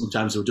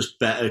 Sometimes they were just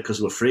better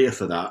because we're freer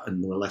for that,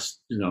 and we're less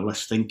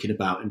thinking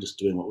about it and just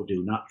doing what we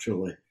do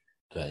naturally.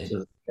 Right.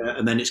 So,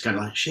 and then it's kind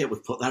of like, shit,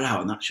 we've put that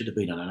out, and that should have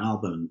been on an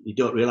album. You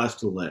don't realise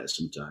till later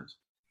sometimes.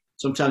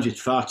 Sometimes you're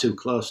far too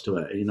close to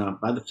it.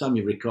 By the time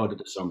you've recorded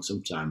a song,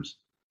 sometimes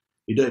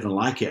you don't even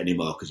like it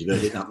anymore because you've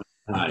heard it that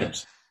many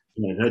times.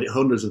 You've heard it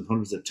hundreds and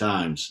hundreds of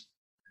times,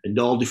 in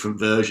all different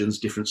versions,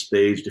 different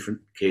speeds,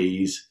 different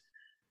keys.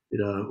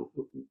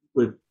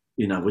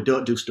 We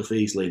don't do stuff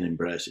easily in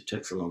Embrace. It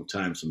takes a long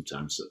time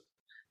sometimes. So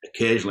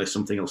occasionally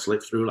something will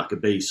slip through, like a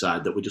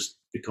B-side that we just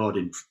record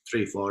in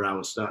 3-4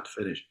 hours, start to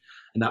finish.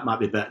 And that might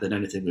be better than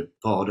anything we've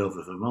poured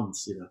over for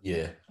months,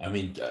 Yeah,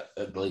 like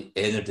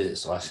anybody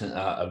that's listening to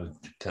that, I would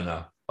kind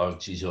of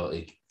urge you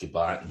to go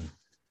back and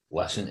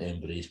listen to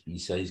Embrace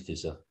B-sides,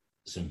 because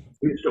some...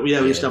 We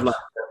used to have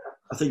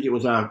I think it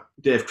was our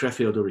Dave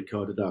Creffield who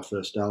recorded our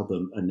first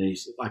album, and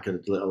he's like a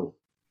little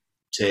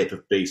tape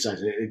of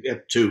B-sides. It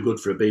had Too Good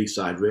for a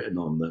B-side written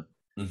on them,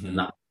 and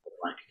that was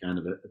like kind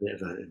of a bit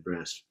of an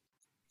Embrace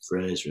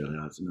phrase, really.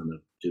 I don't know,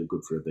 Too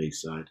Good for a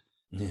B-side.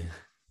 Yeah.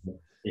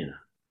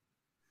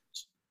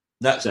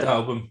 Next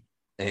album,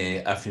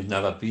 If You've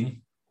Never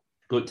Been,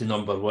 got to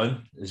number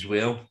 1 as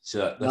well.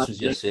 So this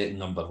was your second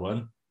number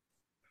 1.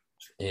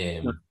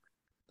 I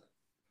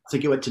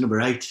think it went to number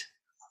 8.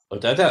 Oh,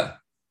 did it?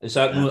 Is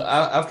that no?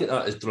 I've got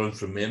that as drawn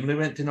from memory.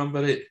 Went to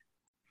number 8.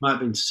 Might have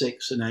been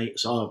 6 and 8.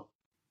 So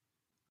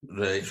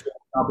right. The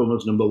album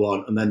was number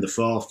 1, and then the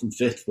 4th and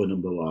 5th were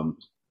number 1.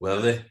 Were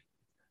they?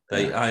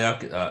 Right. I've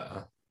got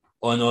that.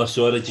 Oh no,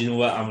 sorry. Do you know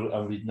what?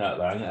 I'm reading that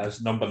wrong.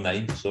 It's number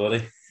 9.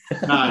 Sorry.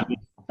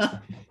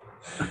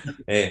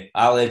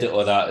 I'll edit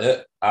all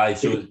that out.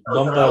 So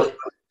number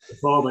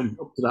performing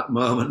up to that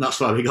moment. That's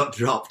why we got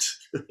dropped.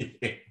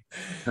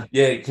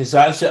 Yeah, because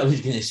that's what I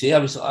was going to say. I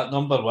was at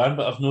number 1,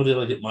 but I've not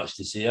really got much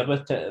to say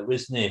about it. It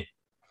wasn't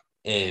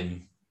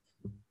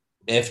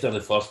after the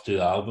first 2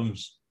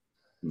 albums.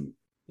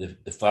 The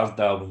third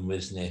album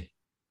wasn't.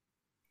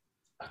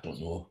 I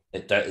don't know.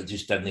 It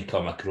just didn't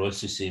come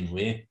across the same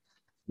way.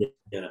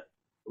 Yeah,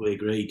 we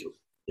agreed.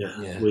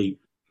 Yeah.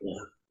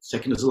 It's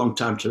taken us a long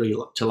time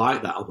to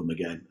like that album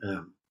again.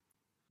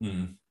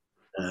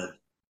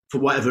 For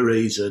whatever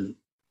reason,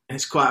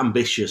 it's quite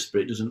ambitious,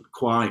 but it doesn't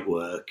quite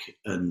work.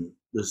 And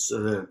there's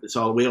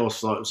we all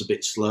thought it was a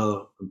bit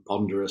slow and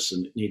ponderous,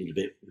 and it needed a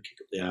bit of a kick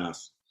up the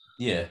arse.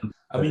 Yeah,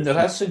 there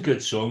are some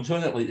good songs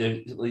on it,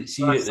 like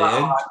See You at the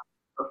End.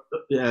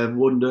 Yeah,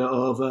 Wonder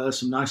Over,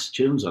 some nice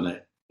tunes on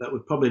it. That we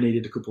probably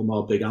needed a couple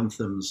more big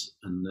anthems,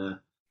 and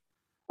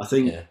I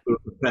think we're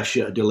under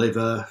pressure to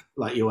deliver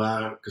like you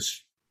are,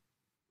 because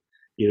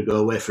you go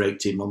away for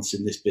 18 months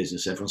in this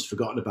business, everyone's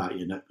forgotten about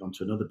you and gone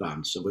to another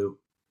band. So we'll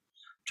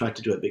try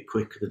to do it a bit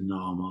quicker than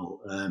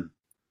normal.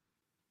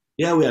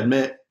 We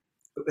admit,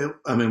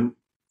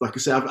 like I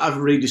say, I've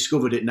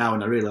rediscovered it now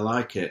and I really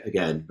like it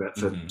again. But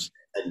for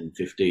 10,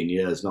 15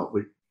 years,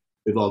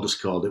 we've all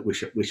just called it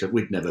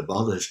we'd never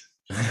bothered.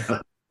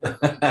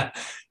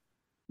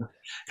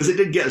 Because it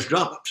did get us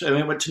dropped. So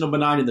it went to number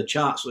 9 in the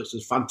charts, which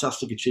is a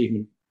fantastic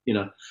achievement. You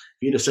know, if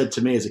you'd have said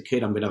to me as a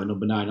kid, I'm going to have a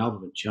number 9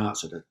 album in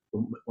charts, I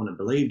wouldn't have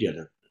believed you. I thought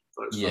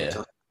it was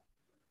fantastic.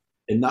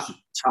 In that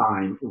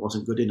time, it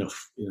wasn't good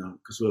enough, you know,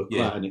 because we were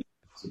quite an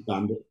expensive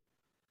band.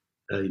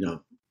 You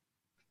know,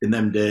 in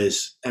them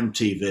days,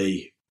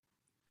 MTV,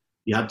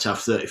 you had to have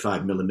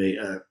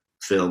 35mm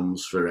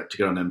films to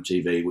go on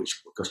MTV,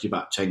 which cost you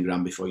about 10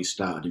 grand before you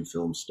started in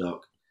film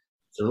stock.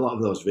 So a lot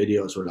of those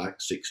videos were like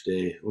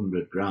 60,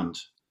 100 grand.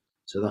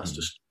 So that's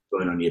just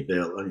going on your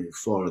bill. Only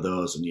 4 of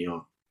those and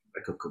your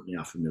record company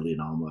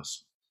 $500,000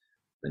 almost.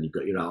 Then you've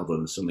got your album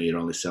and suddenly you're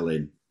only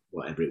selling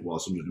whatever it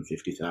was,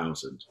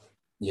 150,000.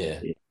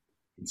 Yeah. You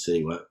can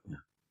see what. Yeah.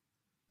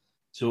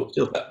 So,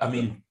 I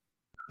mean,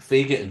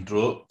 Faye getting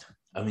dropped,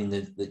 I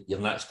mean, your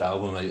next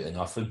album out of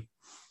nothing,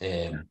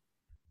 it's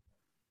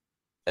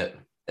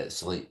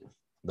like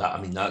that.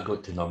 I mean, that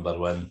got to number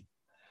 1.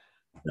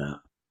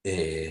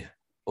 Yeah.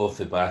 Off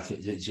the back, do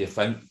you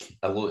think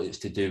a lot it's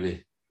to do with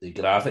the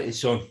Gravity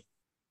song?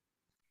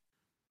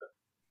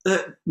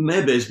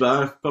 Maybe,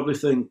 but I probably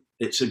think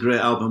it's a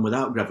great album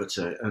without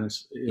Gravity, and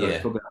it's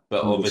it's probably,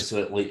 but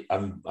obviously, like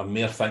I'm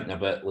more thinking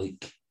about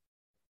like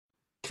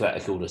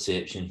critical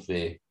reception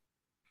for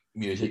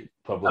music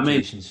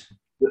publications. I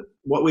mean,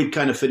 what we'd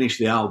kind of finished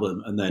the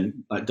album, and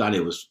then like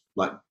Daniel was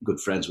like good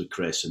friends with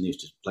Chris, and they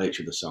used to play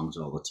each other songs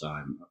all the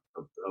time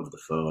over the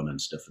phone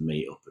and stuff, and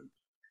meet up.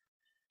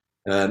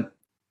 And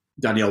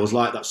Daniel always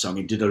liked that song.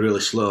 He did a really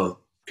slow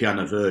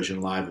piano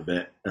version live of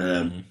it.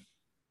 I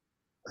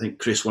think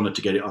Chris wanted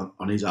to get it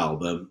on his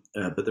album,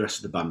 but the rest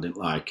of the band didn't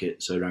like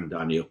it. So he rang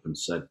Danny up and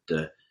said,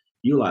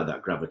 you like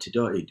that Gravity,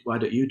 don't you? Why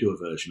don't you do a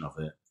version of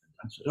it? And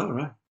I said, all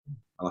right.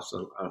 I'll ask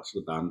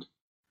the band.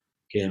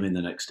 Came in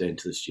the next day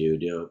into the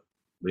studio.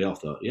 We all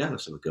thought, yeah,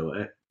 let's have a go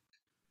at it.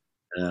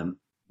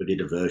 We did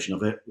a version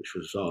of it, which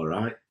was all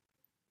right.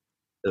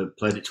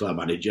 Played it to our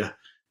manager,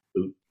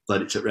 who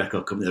played it to the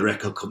record company. The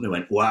record company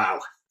went,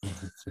 wow.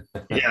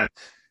 Yeah,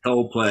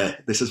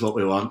 Coldplay, this is what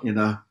we want, you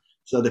know.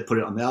 So they put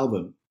it on the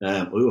album.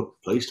 We were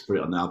pleased to put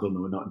it on the album,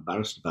 and we're not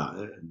embarrassed about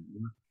it. And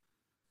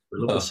we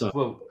love the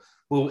song.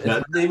 Well,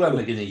 if they weren't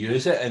going to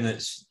use it, and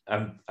it's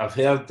I've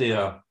heard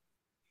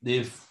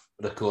they've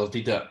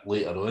recorded it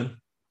later on,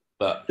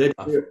 but they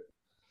did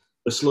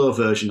a slow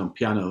version on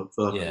piano.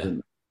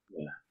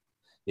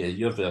 Yeah,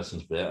 your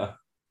version's better.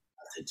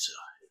 I think so.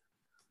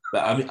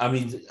 But I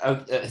mean,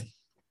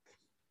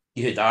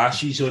 you had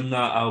Ashes on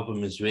that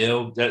album as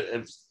well.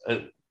 It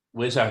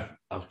was a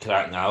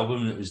cracking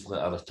album. It was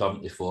like a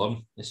return to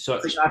form. As such.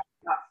 I think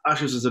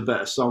Ashes is a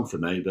better song for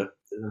me, but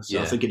I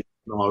think it's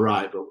all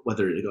right. But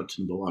whether it got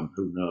to number 1,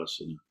 who knows?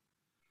 You know,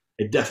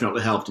 it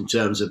definitely helped in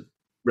terms of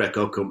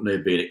record company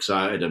being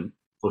excited and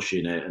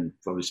pushing it, and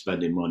probably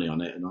spending money on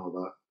it and all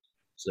that.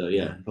 So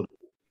probably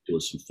do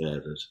us some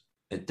favours.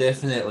 It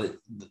definitely,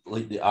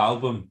 like the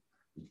album.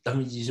 I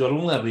mean, you were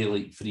only away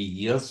like 3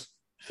 years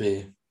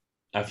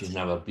if you've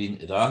never been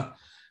to that,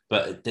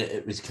 but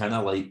it was kind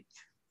of like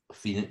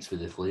Phoenix with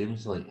the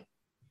Flames, like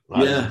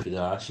rising for the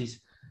ashes.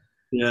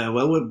 Yeah,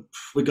 well,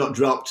 we got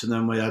dropped, and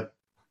then I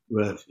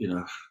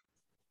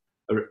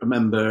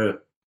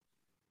remember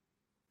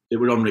it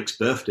was on Rick's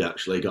birthday.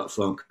 Actually, got a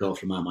phone call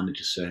from our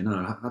manager saying,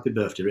 "Oh, happy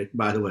birthday, Rick!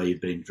 By the way,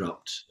 you've been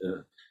dropped."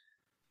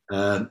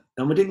 And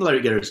we didn't let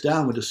it get us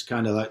down. We just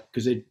kind of like,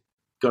 because he'd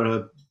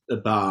got a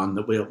barn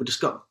that we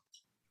just got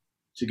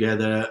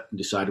together and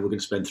decided we're going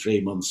to spend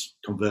 3 months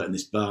converting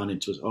this barn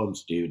into a home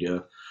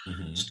studio,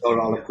 store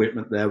all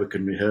equipment there, we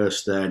can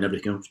rehearse there, and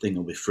everything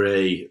will be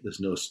free. There's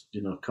no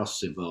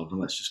costs involved,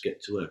 and let's just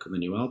get to work on the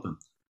new album.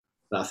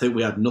 But I think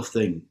we had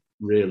nothing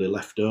really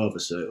left over,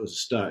 so it was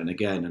starting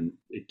again, and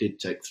it did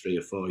take 3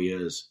 or 4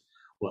 years,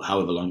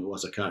 however long it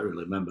was, I can't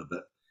really remember, but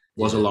it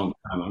was a long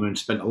time. I mean,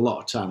 spent a lot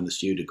of time in the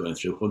studio going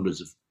through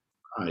hundreds of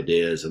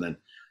ideas, and then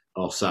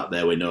all sat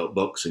there with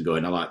notebooks and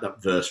going, I like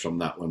that verse from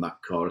that one,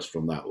 that chorus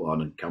from that one,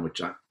 and can we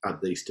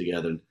add these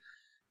together? And,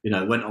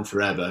 it went on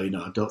forever. I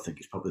don't think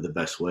it's probably the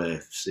best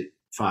way.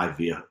 5 of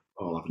you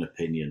all have an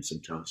opinion.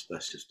 Sometimes it's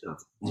best just to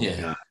have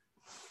one.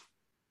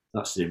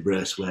 That's the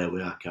embrace where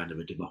we are kind of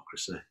a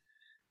democracy.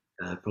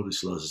 Probably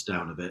slows us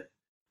down a bit.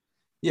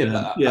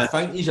 I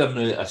think he's now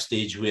at a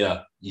stage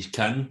where you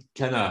can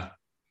kind of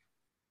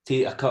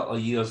take a couple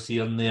of years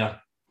here and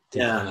there.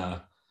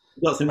 I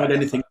don't think we had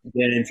anything to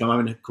gain from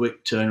having a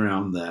quick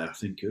turnaround there. I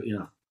think, it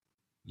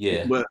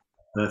worked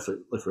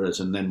perfectly for us.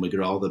 And then we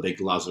got all the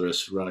big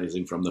Lazarus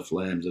rising from the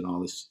flames and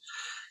all this.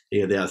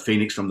 Yeah, they had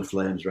Phoenix from the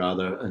flames,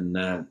 rather. And,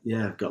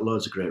 got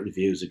loads of great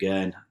reviews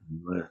again.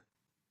 And we're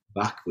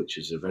back, which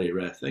is a very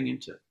rare thing,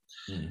 isn't it?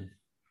 Mm-hmm.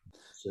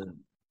 So,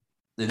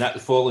 then the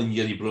following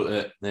year, he brought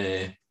out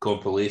the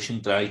compilation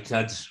Dry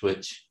Kids,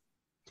 which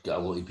got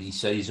a lot of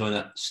B-sides on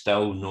it.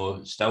 Still no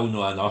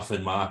enough,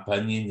 in my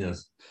opinion.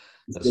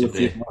 There's a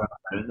few more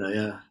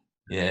out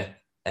there,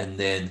 and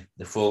then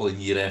the following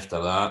year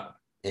after that,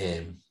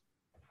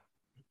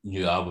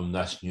 new album,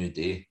 This New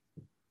Day.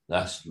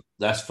 That's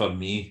for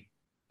me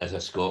as a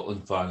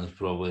Scotland fan is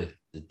probably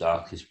the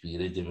darkest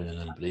period, even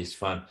an Embrace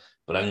fan.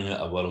 Bringing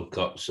out a World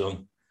Cup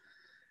song.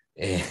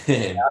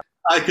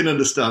 I can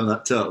understand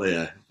that totally,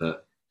 yeah.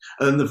 But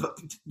and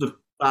the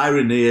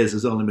irony is,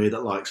 there's only me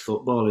that likes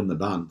football in the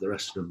band. The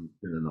rest of them,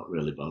 not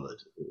really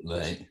bothered.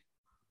 Right.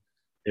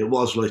 It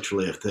was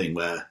literally a thing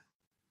where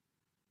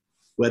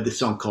we had this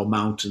song called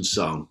Mountain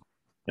Song,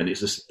 and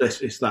it's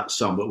that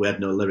song, but we had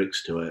no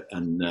lyrics to it,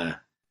 and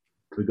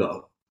we got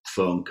a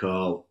phone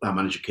call. Our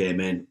manager came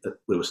in.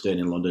 We were staying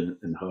in London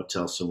in a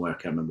hotel somewhere. I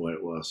can't remember where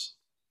it was.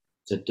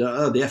 Said,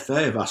 the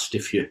FA have asked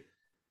if you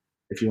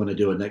want to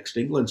do a Next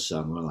England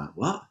song. We're like,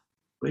 what?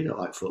 We don't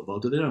like football.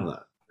 Do they know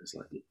that? It's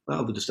like,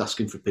 well, they're just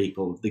asking for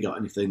people. Have they got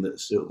anything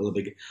that's suitable?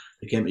 They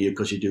came to you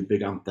because you do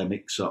big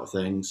anthemic sort of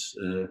things.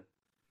 And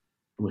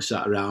we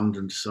sat around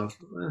and sort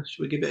of,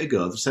 should we give it a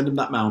go? Send them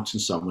that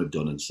Mountain Song we've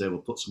done and say, we'll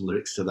put some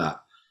lyrics to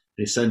that.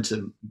 And he sent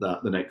him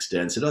that the next day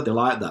and said, they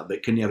like that,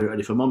 but can you have it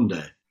ready for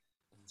Monday?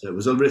 So it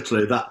was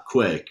literally that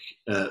quick.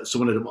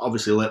 Someone had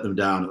obviously let them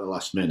down at the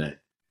last minute.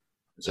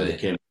 So they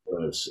came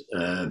to us.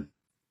 And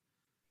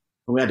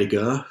we had a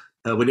go.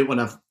 We didn't want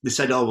to have, they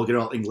said, we'll get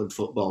our England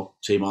football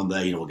team on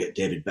there, we'll get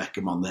David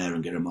Beckham on there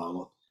and get them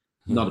all up.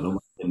 None of them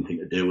had anything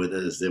to do with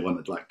us. They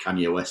wanted like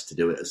Kanye West to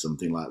do it or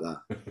something like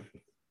that.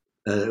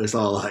 It was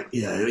all like,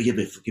 you'll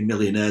be fucking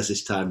millionaires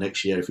this time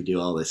next year if we do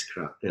all this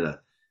crap,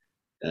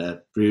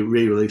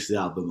 re-release the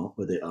album up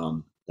with it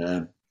on.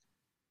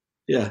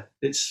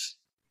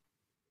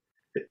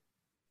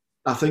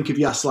 I think if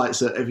you ask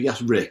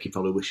Rick, he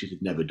probably wishes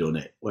he'd never done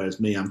it. Whereas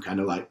me, I'm kind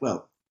of like,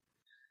 well,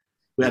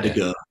 we had a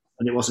go.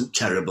 And it wasn't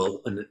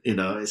terrible, and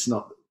it's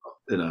not,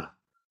 it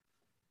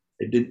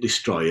didn't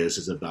destroy us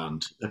as a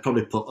band. They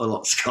probably put a lot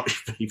of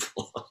Scottish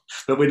people on,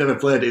 but we never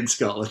played it in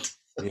Scotland.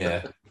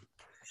 Yeah,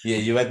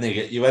 you wouldn't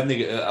get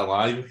it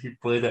alive if you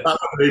played it. That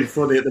would have been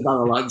funny at the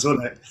Barrowlands,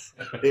 wouldn't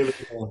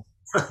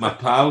it? my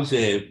pals,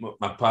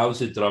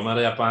 the drummer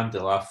of a band,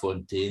 the La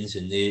Fontaines,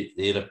 and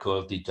they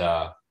recorded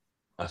a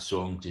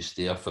song just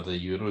there for the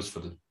Euros, for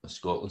the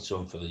Scotland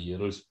song for the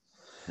Euros.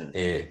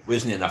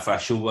 Wasn't an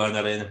official one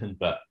or anything,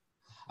 but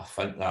I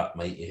think that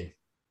might have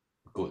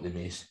got the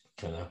most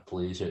kind of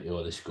plays out of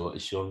all the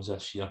Scottish songs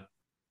this year.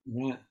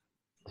 Yeah.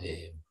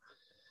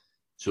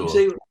 So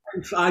see,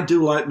 I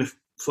do like my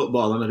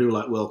football and I do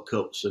like World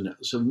Cups, and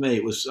so for me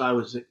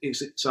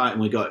it's exciting.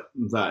 We got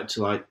invited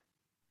to like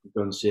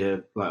go and see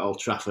like Old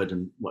Trafford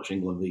and watch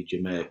England v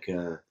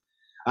Jamaica.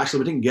 Actually,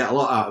 we didn't get a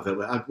lot out of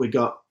it. We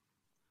got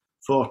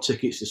 4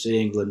 tickets to see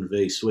England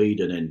v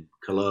Sweden in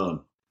Cologne.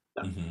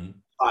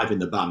 5 in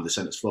the band. They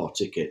sent us 4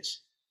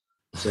 tickets.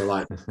 So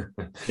like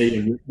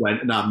he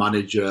went and our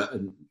manager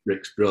and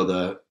Rick's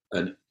brother,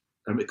 and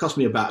it cost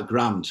me about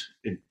 £1,000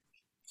 in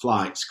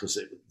flights because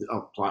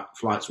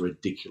flights were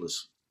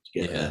ridiculous to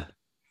get there.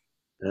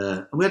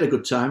 And we had a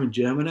good time in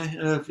Germany.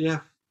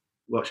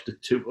 Watched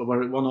the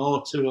 1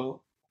 or 2,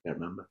 I can't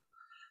remember.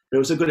 But it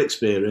was a good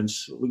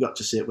experience. We got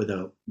to see it with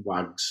our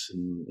wags,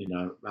 and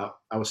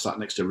I was sat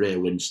next to Ray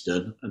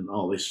Winston and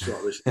all this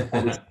stars.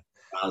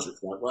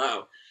 It's like,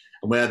 wow.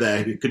 And we're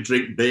there, you could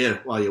drink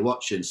beer while you're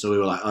watching. So we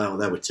were like,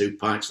 there were 2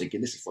 pints,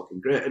 thinking, this is fucking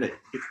great, isn't it?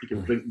 You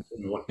can drink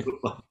and watch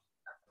football.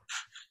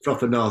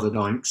 Proper Northern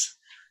Oinks.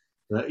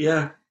 But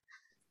yeah.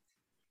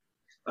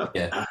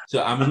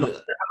 So I mean,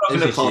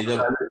 as you say, there's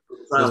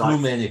not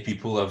many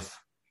people have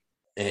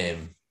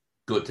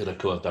got to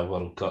record a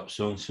World Cup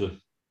song, so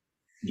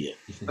yeah,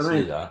 you can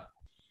say that.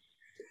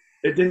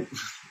 It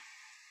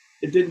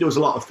didn't do us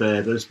a lot of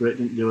favours, but it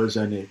didn't do us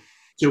any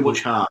too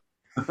much harm.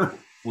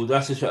 Well,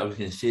 that's just what I was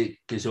going to say,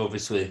 because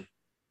obviously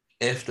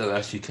after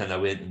this you kind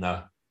of went in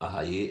a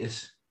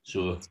hiatus.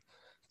 So do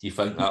you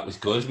think that was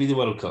caused by the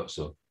World Cup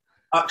song?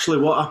 Actually,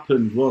 what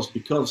happened was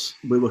because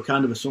we were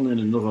kind of suddenly on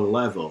another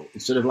level,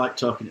 instead of like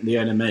talking to the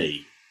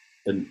enemy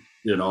and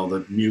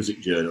the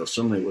music journals,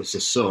 suddenly it was the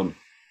Sun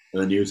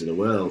and the news of the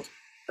world.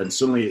 And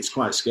suddenly it's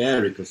quite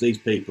scary because these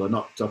people are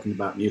not talking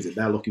about music,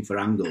 they're looking for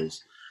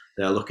angles.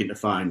 They're looking to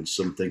find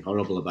something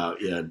horrible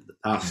about you and the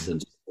past,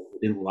 and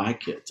we didn't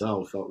like it at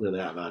all. We felt really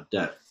out of our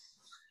depth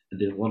and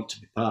didn't want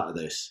to be part of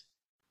this.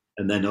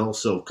 And then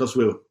also, because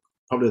we were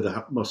probably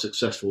the most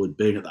successful we'd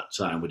been at that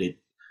time, we did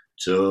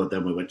tour,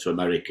 then we went to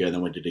America, and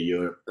then we did a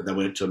Europe, and then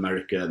we went to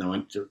America, and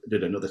then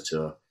did another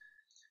tour.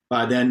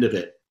 By the end of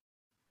it,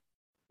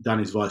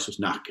 Danny's voice was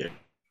knackered.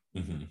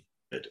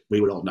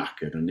 We were all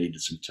knackered and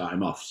needed some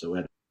time off, so we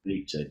had a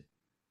meeting.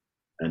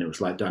 And it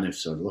was like, Danny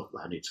said, look,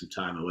 I need some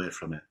time away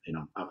from it.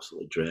 I'm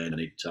absolutely drained. I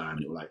need time.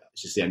 And it was like,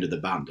 it's just the end of the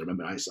band. I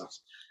remember I said,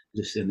 it's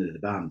just the end of the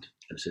band.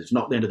 And I said, it's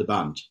not the end of the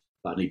band,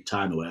 but I need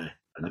time away.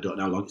 And I don't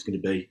know how long it's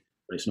going to be,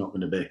 but it's not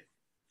going to be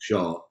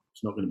short.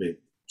 It's not going to be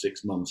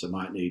 6 months. I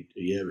might need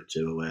a year or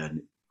 2 away.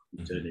 And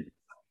it turned into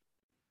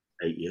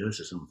 8 years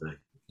or something.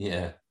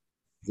 Yeah.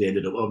 He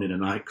ended up owning a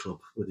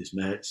nightclub with his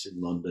mates in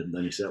London.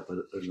 Then he set up a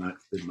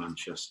nightclub in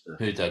Manchester.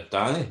 Who did,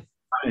 Danny?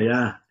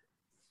 Yeah.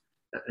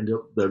 Ended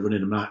up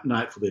running a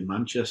nightclub in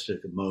Manchester,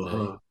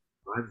 Moho,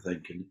 I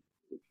think, and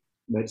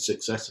made a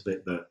success of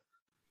it. But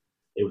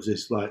it was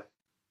this like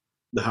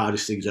the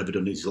hardest thing he's ever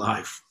done in his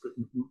life,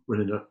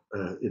 running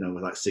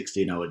with like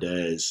 16-hour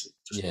days.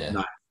 Just Yeah,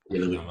 night, I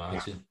can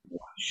imagine.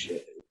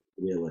 Shit,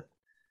 really.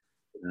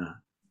 Yeah.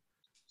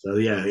 So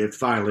yeah, he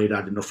finally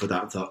had enough of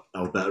that. And thought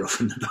I was better off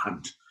in the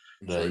band.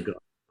 Right. So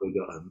we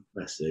got a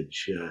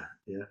message.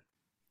 Yeah,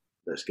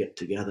 let's get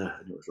together,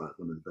 and it was like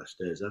one of the best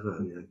days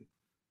ever. Yeah,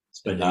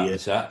 spent a year.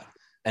 Was it.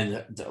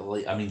 And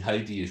like, I mean, how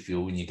do you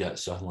feel when you get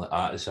something like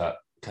that? Is that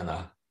kind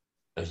of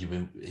had you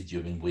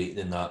been waiting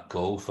in that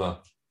call for?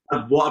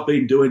 And what I've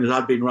been doing is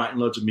I've been writing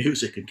loads of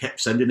music and kept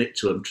sending it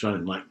to him,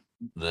 trying like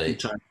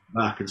time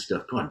back and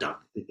stuff. Come on, Dad,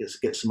 let's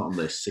get some on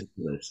this, sing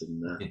this,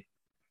 and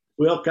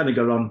we all kind of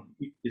go on.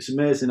 It's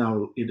amazing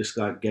how you just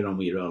like get on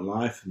with your own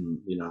life and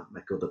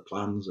make other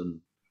plans, and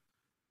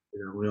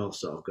we all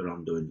sort of got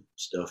on doing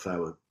stuff.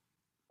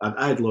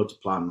 I had loads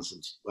of plans,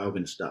 and I was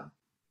going to start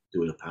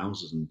doing up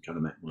houses and trying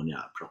to make money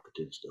out of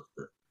property and stuff.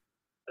 But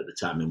at the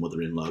time, my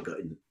mother-in-law got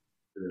in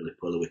really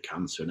poorly with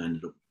cancer and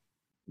ended up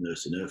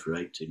nursing her for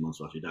 18 months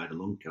while she died of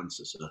lung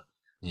cancer. So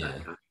yeah,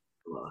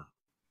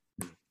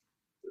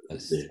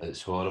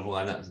 it's horrible,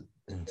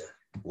 and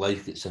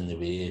life gets in the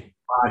way.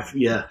 Life,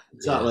 yeah,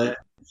 exactly. Yeah.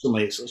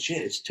 Suddenly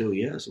it's 2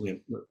 years.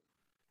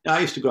 I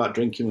used to go out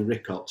drinking with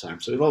Rick all the time,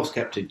 so we've always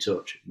kept in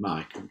touch.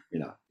 Mike, and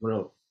we're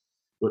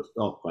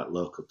all quite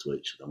local to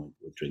each other.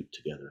 We drink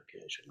together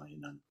occasionally,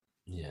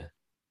 Yeah.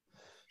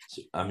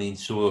 So, I mean,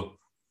 so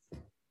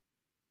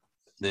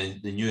the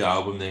new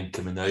album then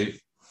coming out.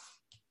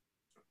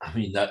 I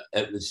mean, that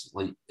it was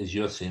like, as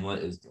you're saying,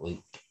 like it's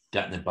like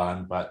getting the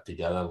band back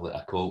together, like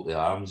a call to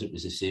arms. It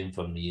was the same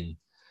for me and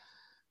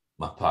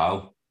my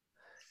pal,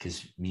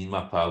 because me and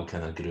my pal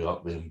kind of grew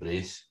up with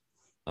Embrace,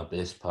 my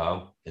best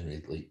pal, and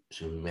we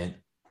went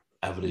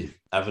every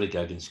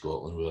gig in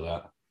Scotland we were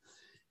at.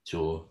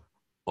 So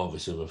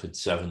obviously we've had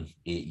 7-8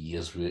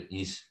 years with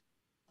these.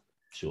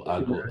 So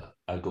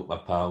I got my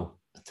pal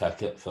a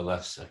ticket for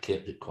this. I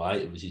kept it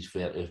quiet. It was his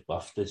 30th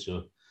birthday,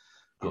 so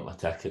got my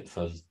ticket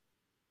for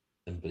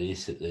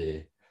Embrace at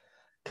the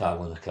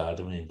Carlin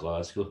Academy in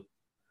Glasgow.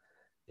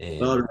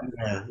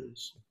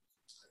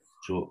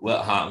 So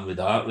what happened with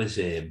that was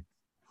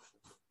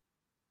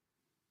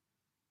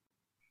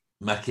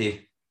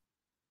Mickey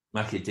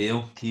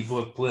Dale,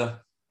 keyboard player.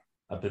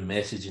 I've been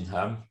messaging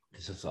him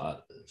because I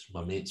thought it's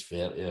my mate's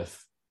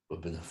 30th.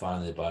 I've been a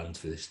fan of the band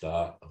from the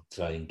start. I'll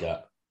try and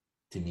get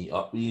to meet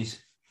up with you.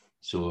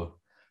 So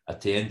I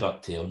end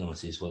up telling him, I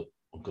says, look,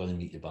 I'm going to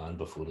meet the band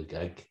before the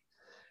gig.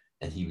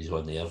 And he was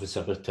on nervous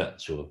about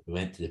it. So we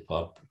went to the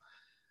pub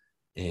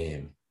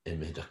and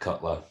we had a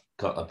couple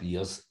of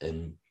beers,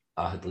 and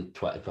I had like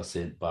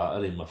 20%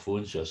 battery in my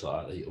phone. So I was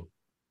like, right, I'll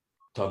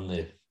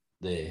turn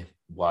the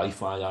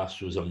Wi-Fi off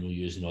so I'm not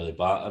using all the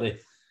battery.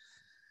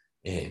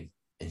 And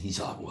he's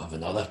like, we'll have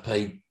another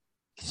pint.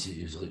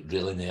 He was like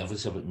really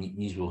nervous about meeting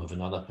me. We'll have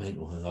another pint.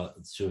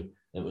 So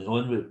it went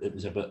on. It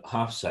was about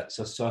 6:30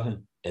 or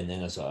something, and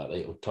then I was like,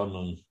 right, I'll turn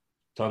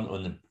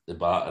on the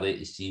battery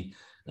to see.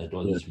 And I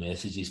got these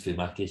messages from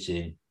Mickey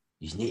saying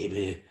he's need to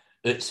be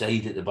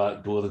outside at the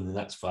back door in the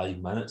next 5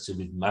 minutes. So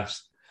we've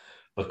missed,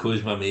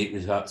 because my mate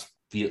was at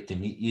fear to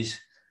meet you.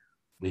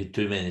 We had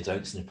too many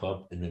drinks in the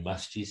pub and we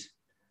missed you.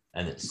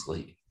 And it's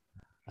like,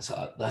 I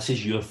said, this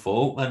is your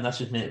fault, man.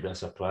 This was meant to be a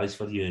surprise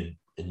for you,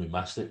 and we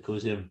missed it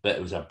because of him. But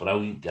it was a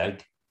brilliant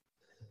gig.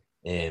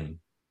 And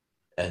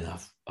I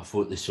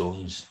thought the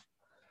songs,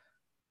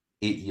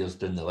 8 years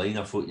down the line,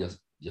 I thought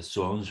your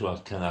songs were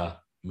kind of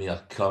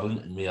more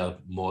current and more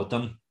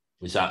modern.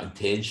 Was that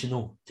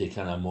intentional to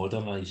kind of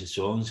modernise the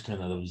songs?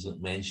 Kind of, there was like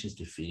mentions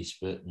to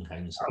Facebook and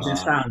things like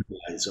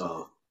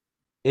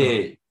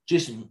that.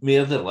 Just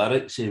more the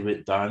lyrics of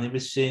what Danny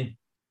was saying.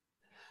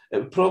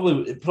 It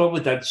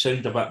probably did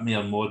sound a bit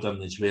more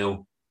modern as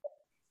well.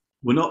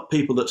 We're not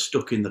people that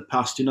stuck in the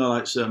past,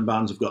 like certain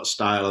bands have got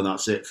style and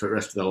that's it for the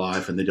rest of their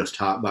life, and they just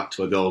hark back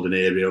to a golden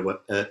era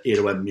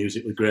when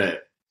music was great.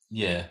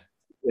 Yeah,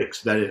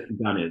 it's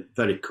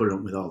very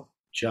current with all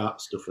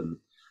chart stuff, and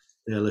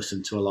they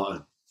listen to a lot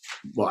of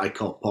what I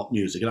call pop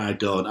music, and I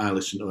don't. I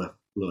listen to a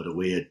load of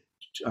weird,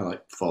 I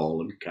like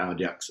Fall and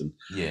Cardiacs and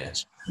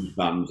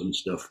bands and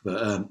stuff,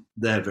 but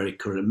they're very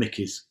current.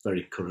 Mickey's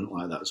very current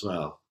like that as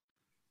well.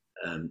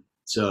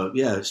 So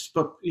yeah, just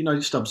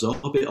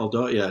absorb it all,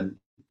 don't you? And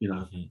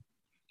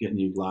get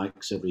new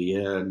likes every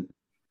year, and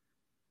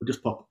we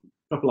just proper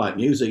like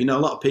music. A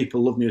lot of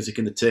people love music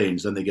in the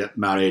teens, then they get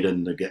married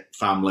and they get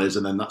families,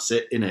 and then that's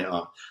it, innit?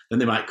 Or then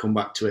they might come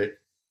back to it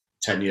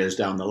 10 years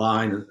down the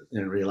line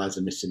and realise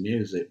they're missing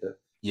music. But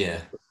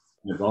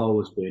we've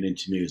always been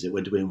into music.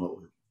 We're doing what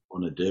we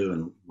want to do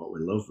and what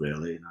we love,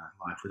 really.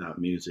 Life without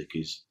music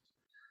is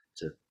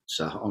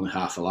only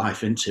half a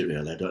life, isn't it,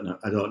 really? I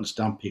don't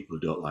understand people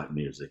who don't like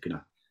music.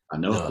 I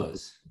know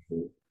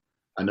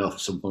I know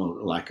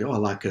someone like, I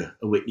like a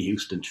Whitney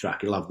Houston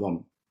track. He'll have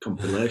one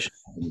compilation.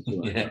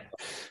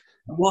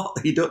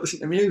 What? You don't listen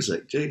to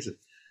music? Jesus.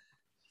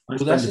 Well,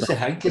 that's the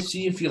thing. Because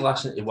see, if you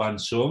listen to one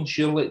song,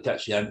 surely it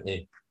gets you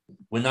into.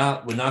 When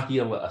I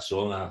hear like a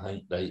song, I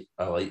think, right,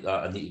 I like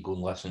that. I need to go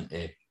and listen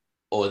to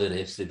all the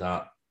rest of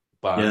that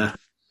band.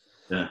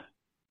 Yeah.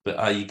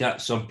 But you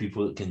got some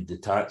people that can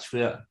detach from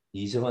it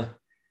easily.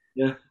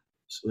 Yeah,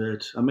 it's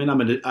weird. I mean,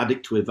 I'm an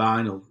addict with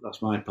vinyl.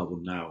 That's my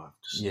problem now.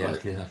 Yeah, I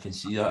can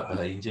see that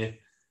behind you.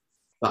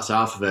 That's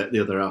half of it.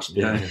 The other half's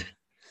behind.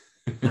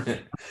 Yeah.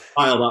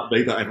 File that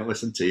big that I haven't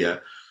listened to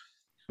yet.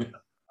 I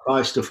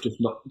buy stuff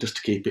just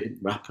to keep it in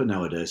wrapper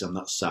nowadays. I'm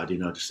that sad,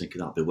 just thinking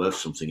that'll be worth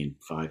something in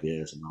 5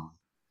 years and all.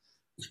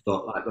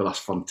 But like the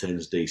last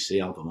Fontaines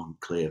DC album on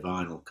clear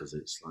vinyl because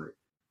it's like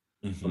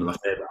one of my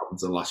favourite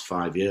albums of the last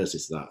 5 years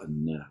is that,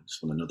 and I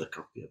just want another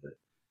copy of it.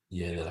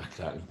 Yeah, they're a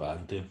cracking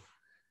band too.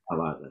 I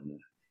like them.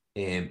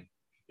 Yeah.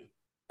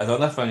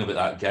 Another thing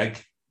about that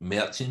gig,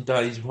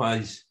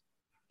 merchandise-wise,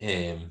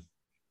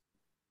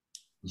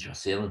 you're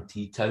selling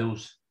tea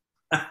towels.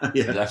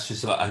 Yeah. That's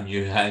just like a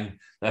new thing.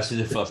 This is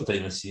the first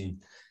time I've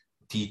seen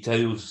tea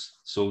towels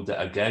sold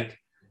at a gig.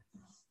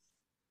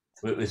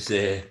 What was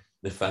the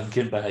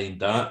thinking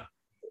behind that?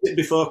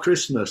 Before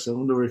Christmas. I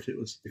wonder if it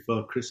was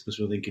before Christmas.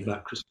 We're thinking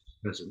about Christmas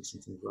presents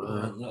and things like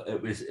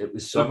that. It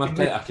was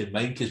summertime. I can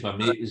mind because my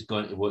mate was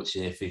going to watch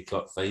the FA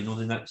Cup final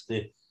the next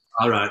day.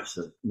 All right,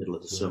 so middle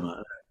of the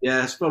summer.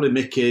 Yeah, it's probably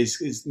Mickey's.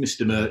 He's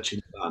Mr.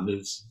 Merchant, and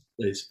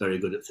he's very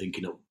good at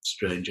thinking up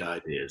strange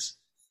ideas.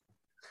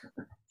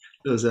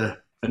 There was an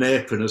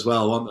apron as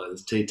well, wasn't there?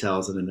 There's tea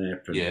towels and an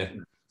apron. Yeah.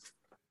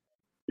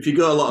 If you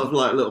go a lot of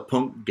like little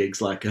punk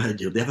gigs like I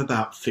do, they have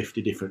about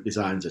 50 different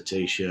designs of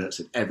T-shirts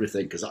and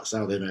everything because that's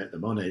how they make the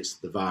money. It's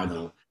the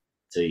vinyl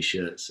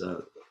T-shirts.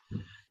 So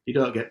you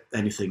don't get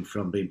anything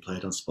from being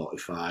played on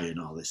Spotify and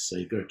all this. So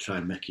you've got to try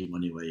and make your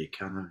money where you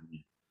can, haven't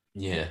you?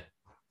 Yeah.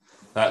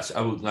 That's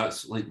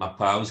like my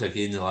pals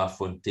again, the La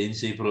Fontaine.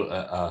 They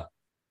brought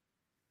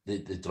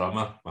the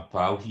drummer, my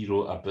pal, he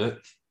wrote a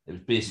book. It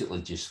was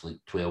basically just like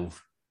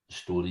 12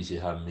 stories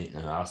of him making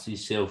an arse of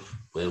himself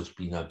whilst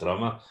being a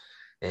drummer.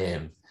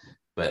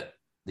 But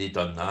they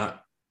done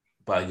that.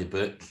 Buy the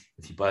book.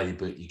 If you buy the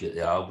book, you get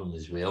the album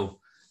as well.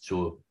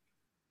 So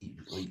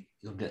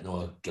you're getting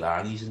all the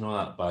grannies and all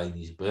that buying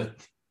his book.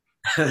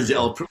 Is it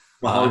all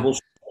horrible?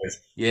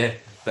 Yeah,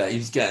 but he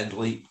was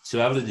getting so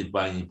everybody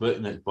buying the book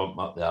and it bumped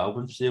up the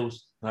album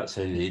sales. That's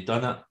how they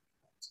done it.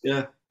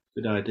 Yeah,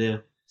 good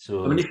idea.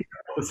 So I mean, if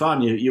you're a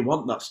fan, you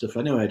want that stuff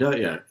anyway, don't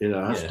you?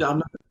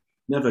 I'm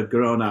never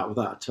grown out with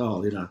that at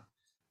all.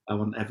 I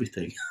want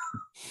everything.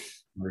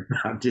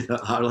 I do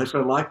that. I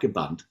like a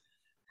band.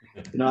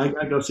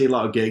 I go see a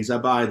lot of gigs. I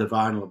buy the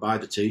vinyl, I buy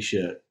the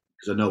T-shirt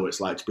because I know what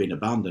it's like to be in a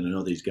band, and I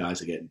know these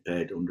guys are getting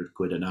paid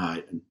 £100 a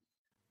night, and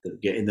they're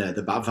getting there.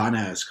 The van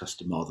airs cost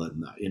them more than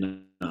that.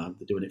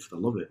 They're doing it for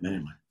the love of it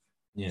mainly.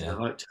 Yeah,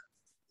 so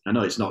I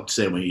know it's not the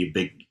same with your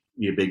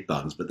big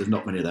bands, but there's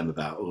not many of them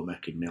about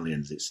making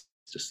millions. It's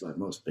just like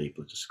most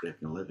people are just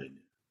scraping a living.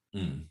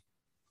 Mm.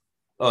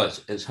 Oh,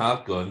 it's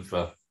hard going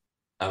for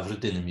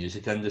everybody in the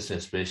music industry,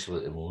 especially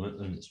at the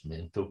moment, and it's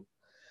mental.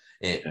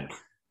 Yeah.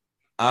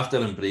 After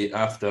the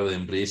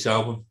Embrace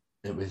album,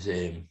 it was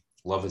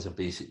Love is a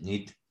Basic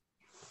Need.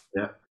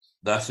 Yeah.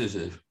 This is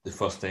the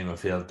first time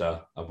I've heard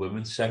a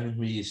woman singing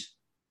with you.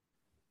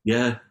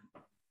 Yeah.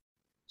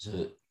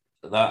 So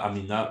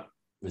that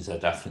was a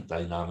different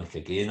dynamic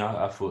again.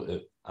 I thought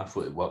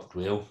it worked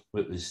well.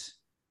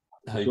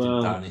 How did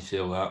Danny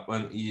sell that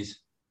one to you?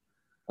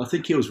 I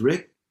think it was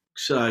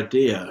Rick's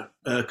idea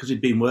because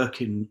he'd been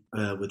working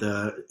with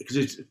because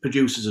he's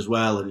producers as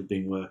well, and he'd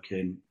been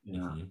working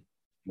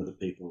with other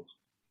people's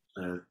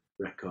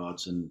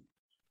records, and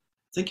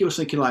I think he was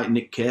thinking like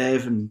Nick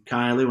Cave and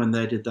Kylie when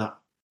they did that.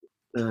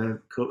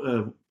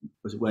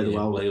 Was it Where the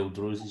Wild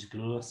Roses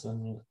Grow or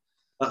something?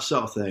 That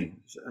sort of thing,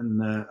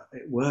 and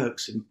it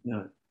works. And,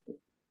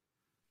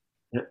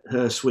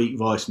 her sweet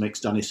voice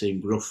makes Danny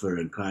seem gruffer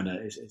and kind of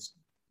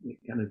it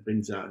kind of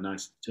brings out a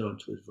nice tone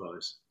to his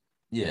voice.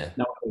 Yeah.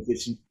 Now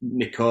it's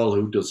Nicole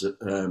who does it.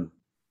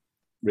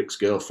 Rick's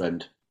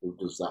girlfriend who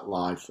does that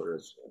live for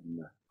us,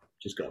 and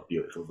she's got a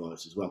beautiful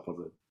voice as well,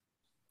 probably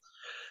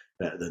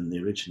better than the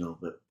original.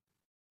 But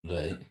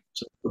right.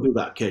 So we'll do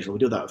that occasionally.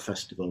 We'll do that at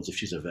festivals if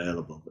she's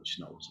available, but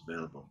she's not always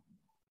available.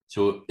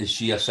 So is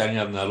she a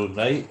singer in her own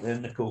right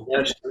then, Nicole?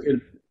 Yeah,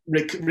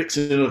 Rick's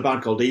in a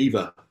band called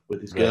Eva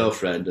with his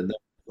girlfriend, and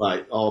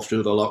like all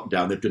through the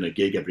lockdown, they've done a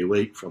gig every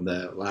week from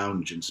their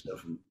lounge and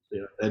stuff.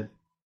 And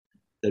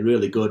they're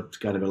really good,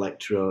 kind of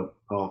electro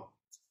pop,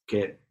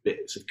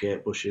 bits of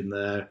Kate Bush in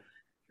there,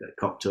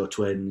 Cocteau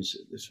Twins.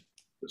 There's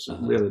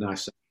some really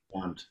nice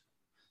band.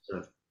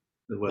 So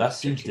that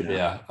seems to be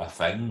a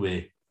thing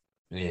with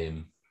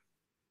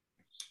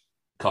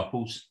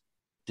couples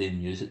doing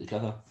music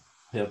together.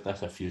 I've heard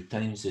this a few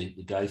times.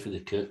 The guy for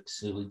the Cooks,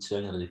 the lead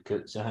singer of the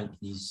Cooks, I think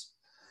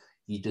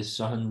he does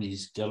something with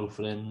his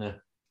girlfriend now.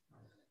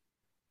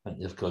 I think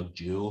they're called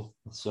Duo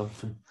or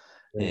something.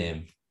 Yeah.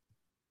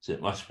 So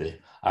it must be.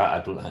 I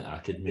don't think I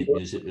could make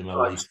music with my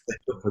wife.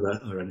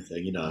 Or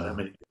anything, I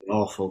mean, it's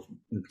awful,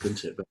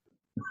 couldn't it?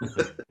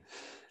 But...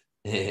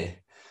 yeah.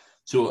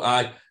 So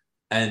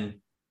and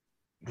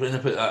when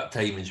about that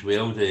time as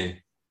well,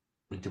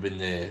 would have been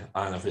the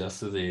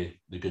anniversary of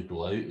the Good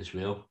Will Out as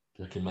well.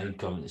 I can mind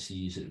coming to see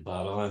you at the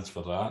Barrowlands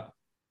for that.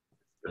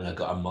 And I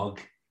got a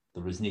mug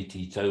there was no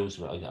tea towels,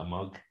 but I got a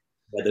mug.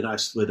 Yeah, the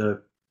nice with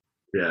a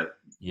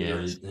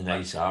the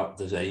nice art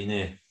design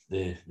of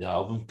the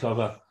album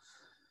cover.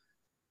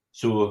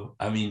 So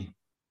I mean,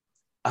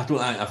 I don't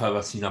think I've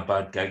ever seen a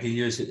bad gig of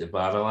yours at the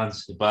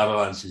Barrowlands. The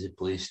Barrowlands is a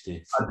place to.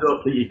 I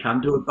don't think you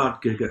can do a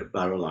bad gig at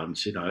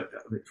Barrowlands. You know,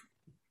 it's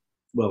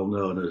well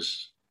known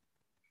as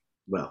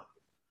well.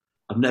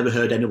 I've never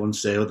heard anyone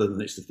say other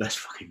than it's the best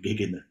fucking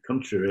gig in the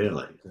country,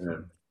 really.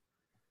 You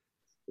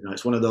know,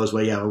 it's one of those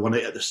where I want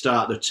it at the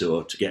start of the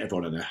tour to get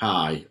everyone on a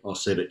high, or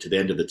save it to the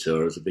end of the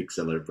tour as a big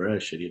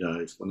celebration. You know,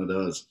 it's one of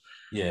those.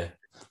 Yeah.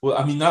 Well,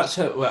 I mean, that's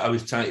what I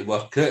was trying to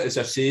work out. As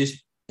I say,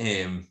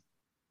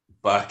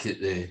 back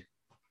at the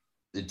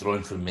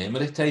Drawing from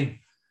Memory time,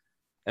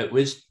 it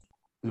was,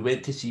 we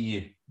went to see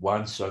you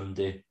one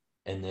Sunday,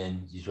 and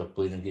then you were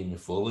playing again the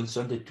following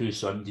Sunday, 2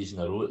 Sundays in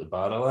a row at the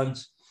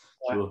Barrowlands.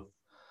 So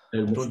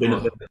They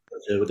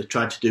would have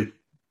tried to do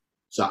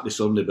Saturday,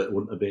 Sunday, but it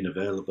wouldn't have been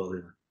available.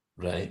 You know.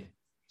 Right.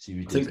 So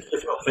I think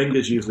Difficult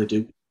Fingers usually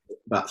do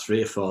about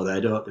 3 or 4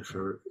 there, don't they,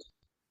 for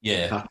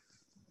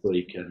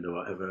weekend or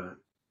whatever.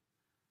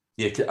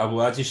 Yeah,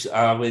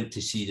 I went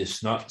to see the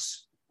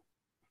Snuts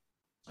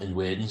on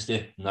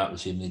Wednesday, and that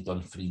was him. They'd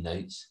done 3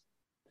 nights.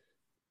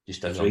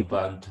 Just a young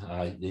band.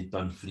 They'd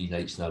done 3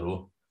 nights in a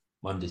row,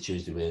 Monday,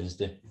 Tuesday,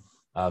 Wednesday.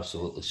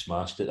 Absolutely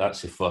smashed it.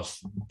 That's the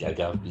first gig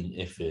I've been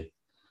to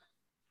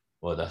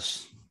for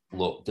this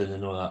lockdown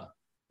and all that.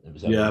 It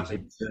was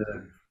amazing.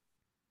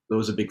 There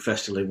was a big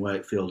festival in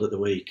Wakefield at the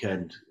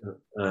weekend,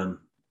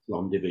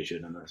 Long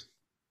Division, and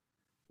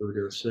who were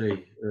going to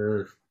see?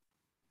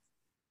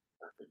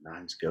 I think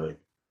mine's going.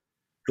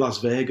 Las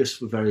Vegas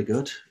were very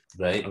good.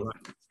 Right.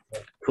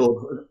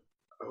 Cud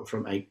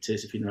from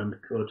 80s, if you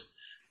remember Cud,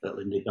 that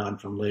Lindy band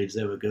from Leeds,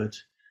 they were good.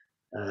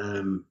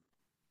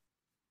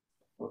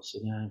 What's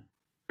the name?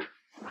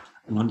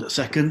 Hang on a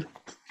second.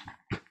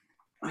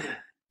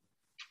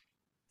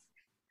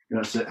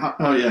 That's it.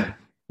 Oh, yeah.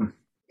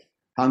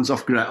 Hands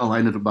Off Gretel, I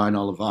ended up buying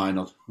all the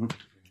vinyl.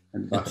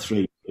 And about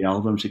 3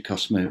 albums it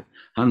cost me.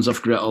 Hands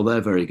Off Gretel,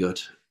 they're very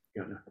good.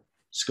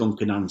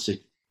 Skunk and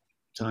Nancy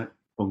type,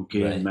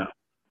 funky and metal.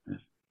 Yeah.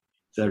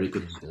 Very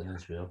good.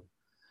 As well.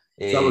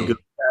 That was good.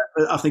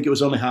 I think it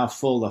was only half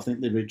full. I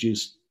think they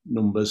reduced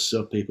numbers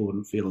so people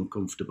wouldn't feel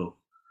uncomfortable.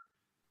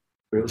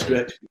 But it was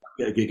great to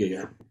get a gig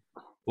again.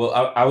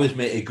 Well, I was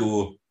meant to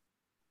go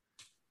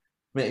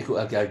to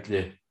a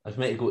gig. I was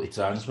meant to go to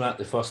Transmat.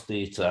 The first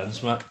day of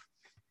Transmat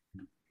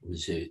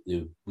was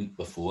the week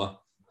before.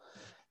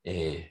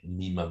 Me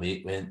and my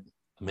mate went.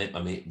 I met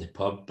my mate in the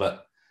pub,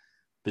 but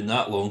been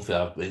that long for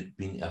I've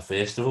been to a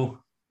festival.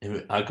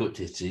 And I got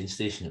to the train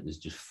station. It was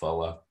just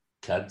full of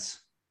kids.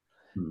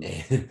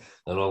 They're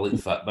all like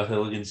Fitba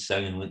hooligans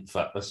singing like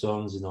Fitba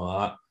songs and all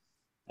that.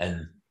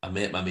 And I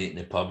met my mate in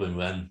the pub, and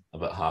within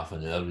about half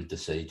an hour we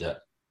decided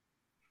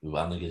we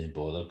weren't going to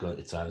bother going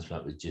to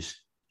Transmat. We'd just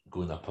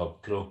go in a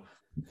pub crawl.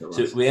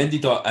 So we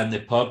ended up in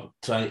the pub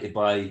trying to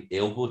buy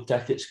Elbow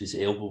tickets because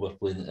Elbow were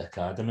playing at the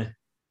Academy,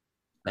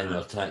 and we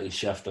were trying to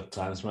shift our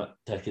Transmat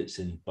tickets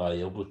and buy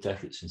Elbow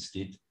tickets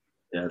instead.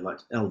 Yeah, like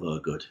Elbow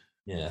good.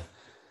 Yeah.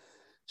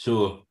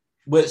 So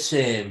what's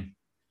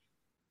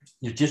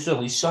you just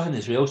released something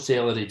as well,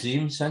 Celery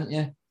Dreams, haven't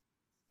you?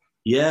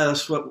 Yeah,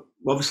 that's what.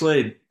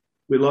 Obviously,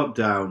 we locked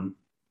down.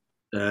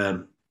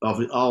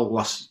 All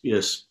last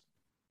year's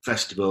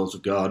festivals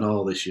have gone.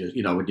 All this year,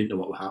 you know, we didn't know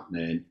what was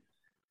happening.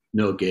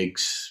 No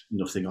gigs,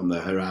 nothing on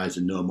the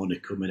horizon, no money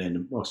coming in.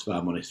 And most of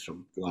our money's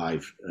from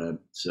live,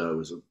 so it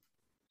was a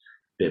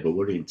bit of a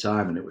worrying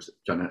time. And it was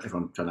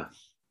everyone trying to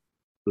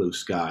blue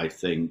sky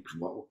think,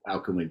 how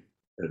can we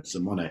earn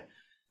some money?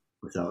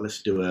 We thought,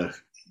 let's do a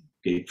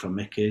gig from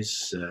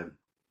Mickey's. I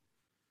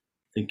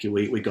think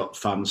we got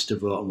fans to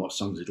vote on what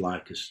songs they'd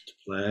like us to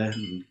play,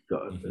 and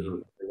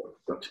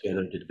got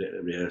together, did a bit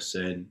of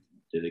rehearsing,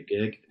 did a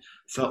gig.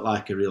 Felt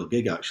like a real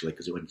gig actually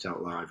because it went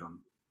out live on,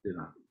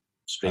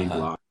 streamed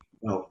live.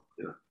 Well,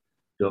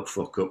 don't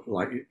fuck up,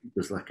 like it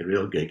was like a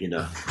real gig,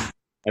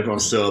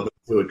 Everyone's sober,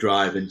 we were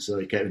driving, so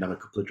you came and have a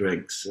couple of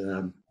drinks.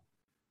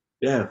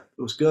 Yeah,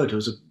 it was good.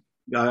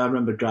 I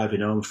remember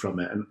driving home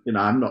from it, and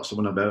I'm not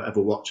someone who ever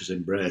watches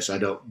Embrace. I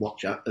don't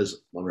watch it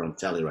as when we're on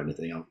telly or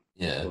anything. I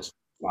was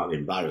slightly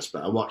embarrassed,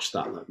 but I watched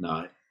that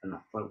night, and I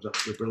thought it was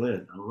absolutely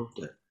brilliant. I loved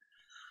it.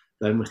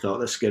 Then we thought,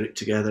 let's get it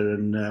together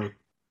and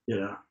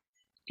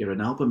get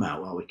an album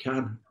out while we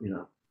can.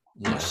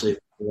 Massive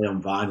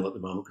on vinyl at the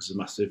moment because there's a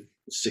massive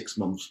 6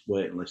 months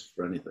waiting list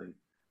for anything.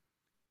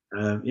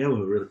 We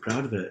were really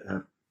proud of it.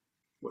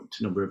 Went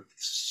to number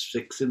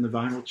 6 in the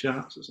vinyl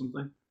charts or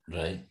something.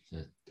 Right.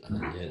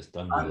 It's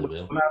done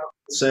really well.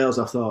 Sales,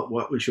 I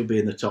thought, we should be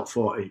in the top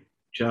 40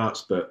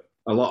 charts, but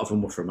a lot of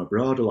them were from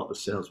abroad. A lot of the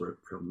sales were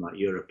from like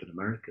Europe and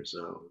America,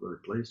 so I was really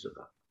pleased with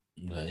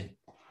that. Right.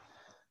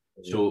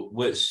 So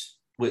what's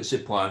the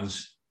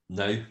plans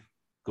now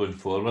going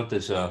forward?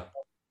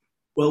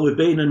 Well, we've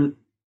been in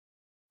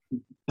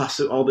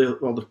passing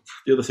the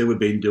other thing we've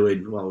been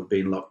doing while we've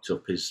been locked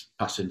up is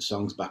passing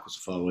songs backwards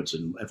and forwards,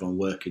 and everyone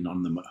working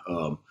on them at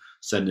home.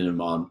 sending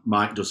them on.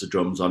 Mike does the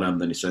drums on them,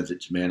 then he sends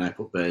it to me, and I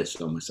put bass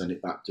on. We send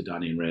it back to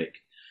Danny and Rick.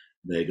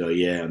 They go,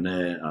 yeah, and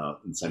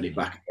and send it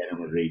back again, and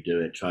we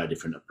redo it, try a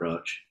different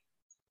approach.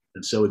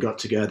 And so we got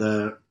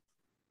together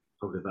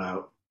probably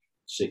about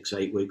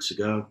 6-8 weeks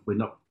ago. We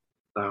knocked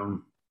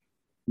down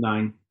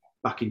 9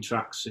 backing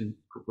tracks in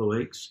a couple of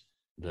weeks.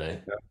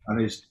 Right. And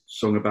he's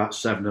sung about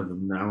 7 of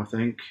them now, I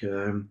think.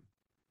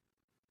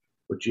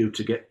 We're due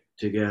to get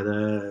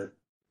together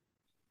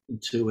in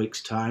 2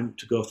 weeks' time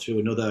to go through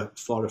another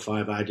 4 or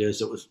 5 ideas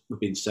that we've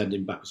been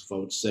sending backwards and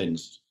forwards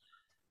since.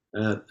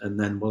 And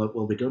then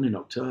we'll be done in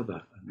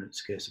October. And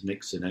it's a case of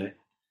mixing it,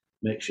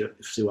 make sure,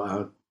 see what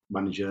our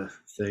manager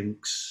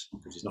thinks,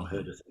 because he's not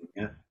heard a thing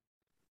yet.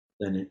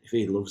 Then if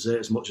he loves it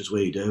as much as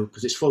we do,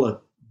 because it's full of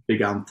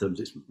big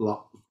anthems, it's a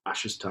lot of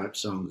Ashes type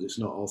songs, it's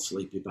not all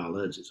sleepy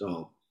ballads, it's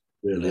all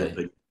really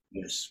upbeat,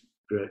 yes,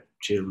 great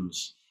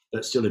tunes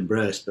that still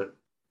embraced, but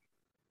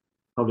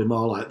probably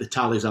more like the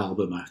Tallies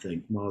album, I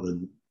think, more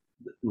than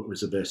what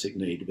was a basic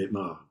need, a bit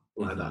more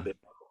like that. A bit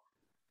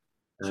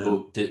more.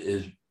 So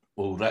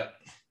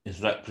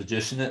is Rick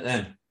producing it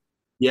then?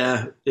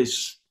 Yeah,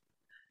 he's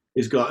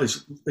got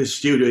his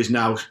studio is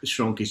now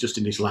shrunk. He's just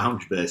in his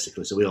lounge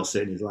basically, so we all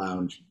sit in his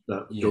lounge.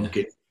 That drum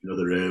kit's in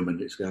another room,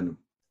 and it's kind of.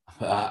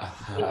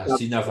 I've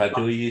seen a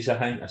video use. I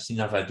think I've seen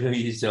a video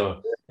use,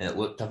 so it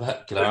looked a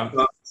bit cramped.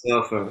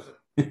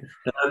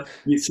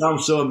 It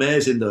sounds so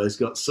amazing though. He's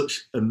got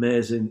such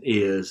amazing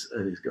ears,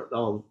 and he's got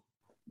all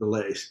the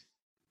latest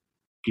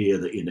gear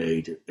that you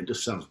need. It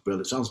just sounds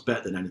brilliant. It sounds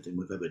better than anything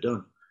we've ever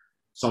done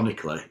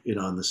sonically,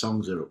 and the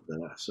songs are up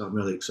there. So I'm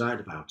really excited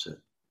about it.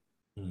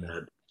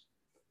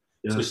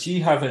 So see,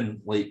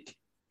 having like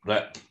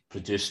Rick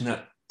producing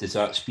it, does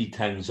that speed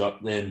things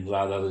up then,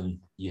 rather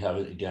than you have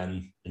it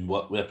again and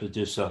work with a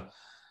producer?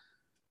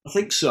 I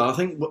think so. I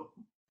think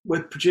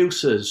with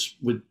producers,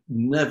 I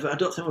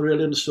don't think we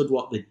really understood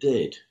what they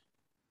did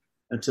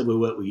until we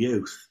worked with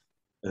youth.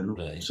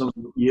 And some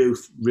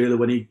youth, really,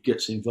 when he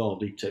gets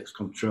involved, he takes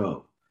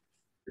control.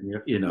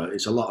 And,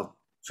 it's a lot of,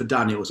 for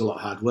Danny, it was a lot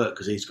of hard work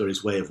because he's got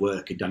his way of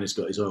working. Danny's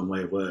got his own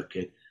way of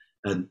working.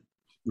 And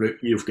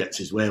youth gets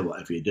his way.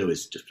 Whatever you do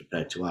is just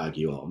prepared to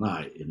argue all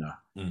night,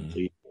 So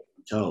you're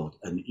told,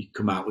 and you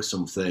come out with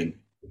something.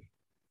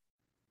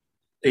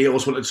 He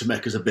always wanted to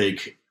make us a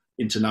big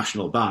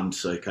international band,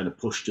 so he kind of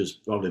pushed us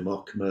probably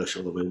more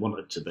commercial than we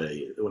wanted to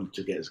be. He wanted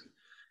to get us.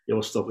 He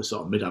always thought we're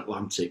sort of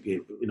mid-Atlantic.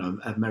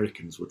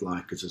 Americans would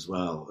like us as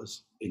well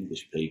as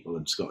English people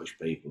and Scottish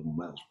people and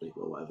Welsh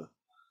people or whatever.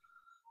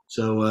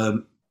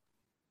 So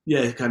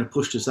he kind of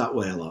pushed us that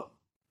way a lot,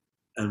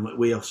 and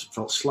we also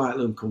felt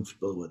slightly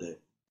uncomfortable with it.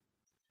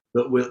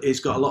 But he's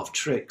got a lot of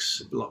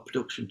tricks, a lot of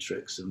production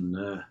tricks, and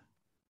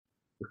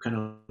we've kind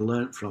of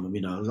learnt from him.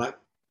 Like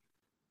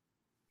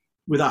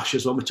with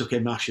Ashes, when we took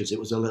in Ashes, it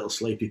was a little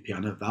sleepy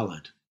piano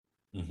ballad.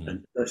 Mm-hmm.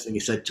 And the first thing he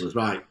said to us,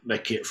 right,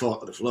 make it fall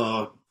to the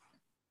floor,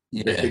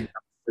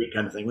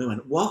 kind of thing. We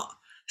went, what?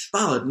 It's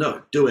ballad?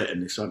 No, do it.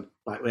 And so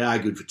we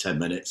argued for 10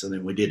 minutes, and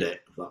then we did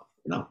it. I thought,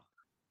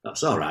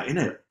 that's all right, isn't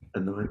it?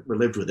 And then we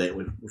lived with it.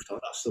 We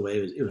thought that's the way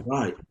it was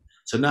right.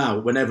 So now,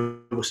 whenever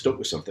we're stuck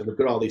with something, we've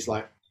got all these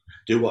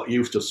do what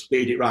youth does,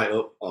 speed it right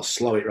up, or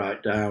slow it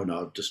right down,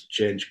 or just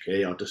change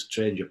key, or just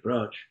change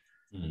approach.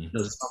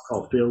 There's a song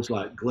called Feels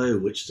Like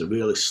Glue, which is a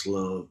really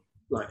slow,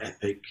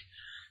 epic,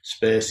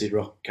 spacey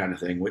rock kind of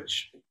thing,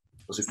 which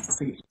I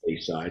think it's a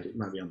B-side. It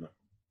might be on the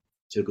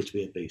Too Good to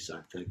Be a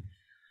B-side thing.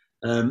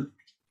 And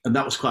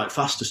that was quite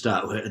fast to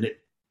start with, and it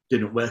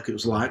didn't work. It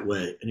was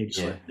lightweight, and he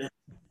just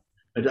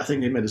and I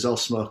think he made us all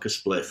smoke a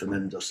spliff and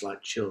then just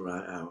chill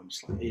right out. And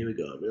just here we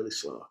go, really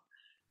slow.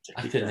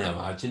 I couldn't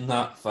imagine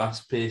that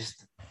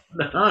fast-paced.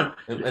 No.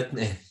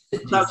 You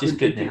just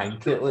couldn't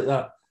handle it like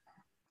that.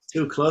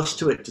 Too close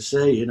to it to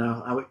see,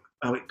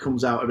 how it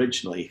comes out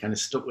originally. You're kind of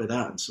stuck with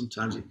that, and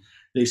sometimes you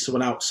need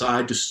someone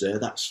outside to say,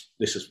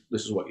 this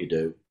is what you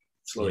do.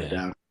 Slow it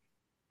down.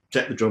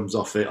 Take the drums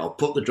off it, or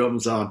put the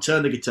drums on,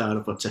 turn the guitar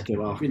up or take it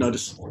off.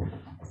 Just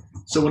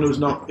someone who's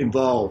not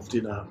involved,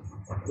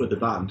 with the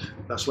band.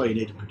 That's why you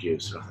need a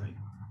producer, I think.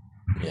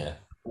 Yeah.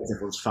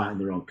 Everyone's fighting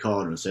their own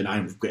corner and saying,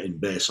 I'm getting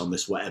bass on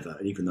this, whatever,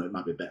 and even though it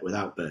might be better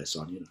without bass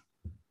on,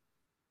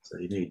 So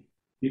you need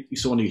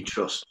someone you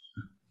trust.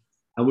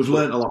 And we've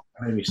learned a lot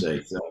from him, you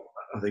see, so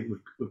I think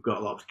we've got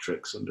a lot of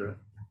tricks under it.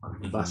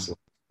 Mm-hmm.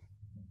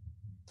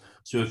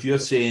 So if you're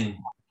saying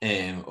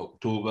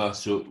October,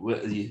 so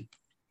what do you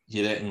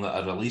reckon,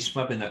 a release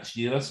maybe next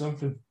year or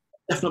something?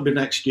 Definitely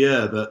next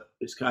year, but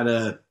it's kind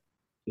of,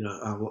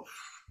 will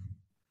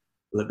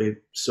it be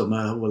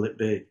summer? Will it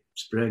be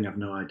spring? I've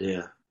no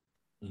idea.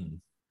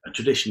 And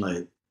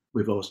traditionally,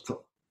 we've always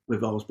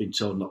been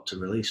told not to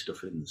release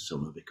stuff in the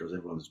summer because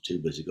everyone's too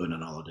busy going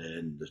on holiday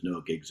and there's no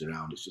gigs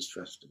around. It's just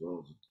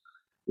festivals.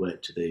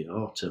 Wait to the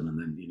autumn, and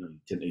then you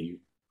tend to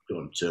go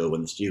on tour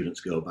when the students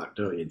go back,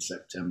 don't you, in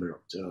September,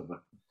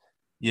 October?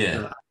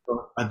 Yeah.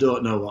 I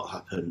don't know what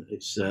happened.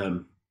 It's we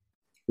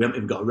haven't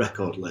even got a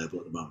record label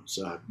at the moment,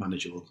 so our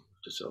manager will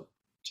just sort of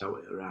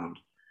tout it around.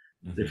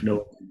 If no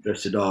one's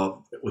interested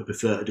or we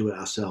prefer to do it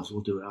ourselves,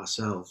 we'll do it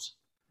ourselves.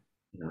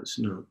 It's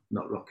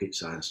not rocket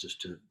science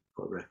just to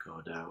put a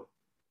record out.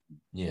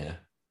 Yeah.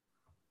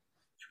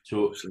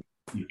 So obviously,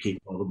 you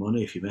keep all the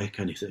money if you make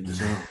anything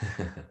as well.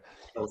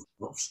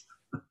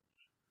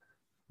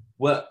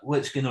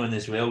 What's going on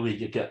as well? Where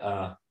you get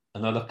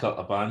another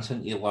couple of bands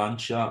into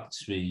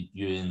Landsharks with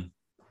you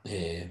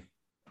and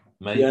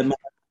Mike.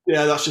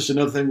 Yeah, that's just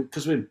another thing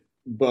because we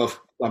both.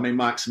 I mean,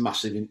 Mike's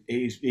massive.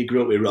 He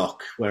grew up with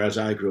rock, whereas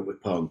I grew up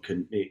with punk,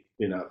 and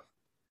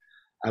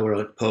I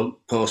were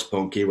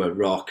post-punk. He were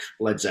rock,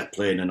 Led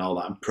Zeppelin, and all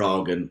that, and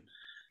prog, and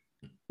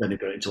then he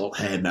got into all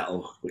hair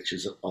metal, which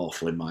is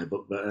awful in my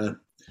book. But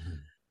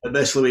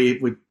basically,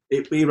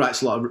 he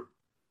writes a lot of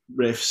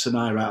riffs, and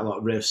I write a lot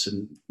of riffs,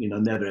 and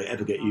never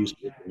ever get used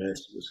to it. It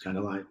was kind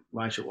of like,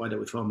 why don't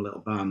we form a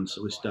little band?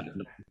 So we started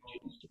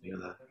tunes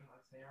together.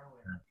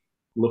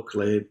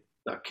 Luckily,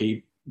 that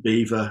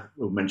Beaver,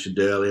 we mentioned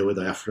earlier, with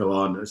the Afro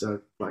on, as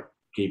a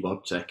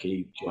keyboard tech,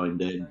 he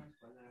joined in.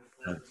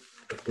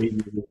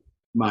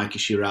 Mikey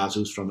Shiraz,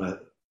 who's from a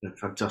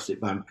fantastic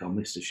band called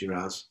Mr.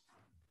 Shiraz.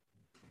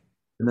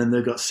 And then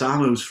they've got Sam,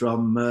 who's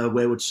from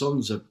Wayward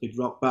Sons, a big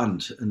rock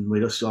band, and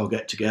we just all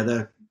get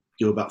together,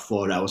 do about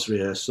 4 hours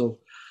rehearsal,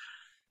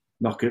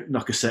 knock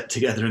a set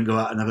together and go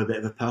out and have a bit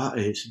of a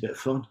party. It's a bit of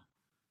fun.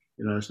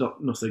 It's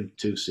nothing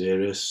too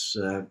serious.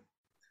 I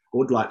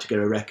would like to get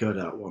a record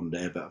out one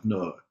day, but I've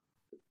no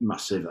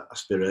massive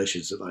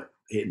aspirations of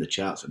hitting the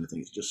charts or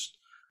anything. It's just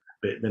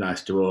a bit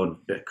nice to own a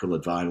bit of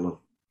coloured vinyl.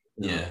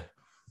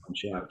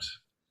 Landsharks.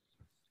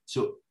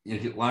 So you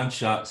get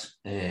Landsharks,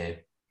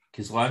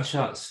 because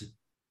Landsharks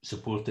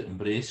supported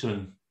Embrace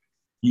on.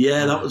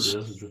 Yeah, that was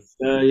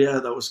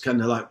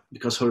kind of like,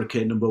 because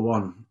Hurricane Number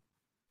One.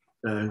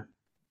 I'm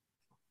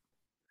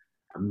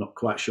not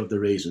quite sure of the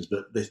reasons,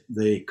 but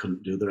they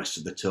couldn't do the rest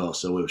of the tour,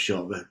 so we were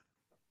short of a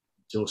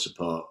tour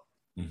support.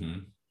 Mm-hmm.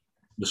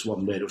 Just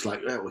one day, it was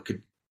like, we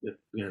could,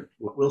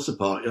 we'll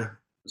support you.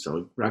 So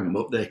we rang them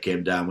up. They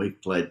came down. We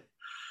played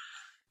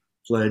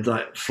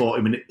like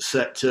 40-minute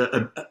set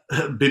to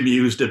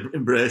bemused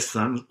Embrace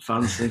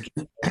fans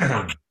thinking.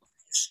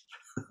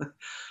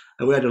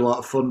 And we had a lot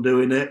of fun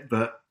doing it,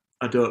 but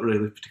I don't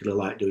really particularly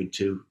like doing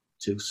two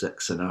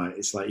sets a night.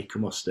 It's like you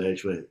come off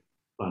stage with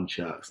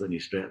Landsharks, then you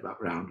straight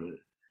back round with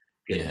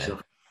getting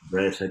yourself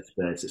Embrace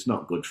headspace. It's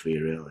not good for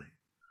you, really.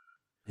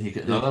 And you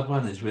get another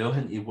one as well,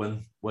 haven't you?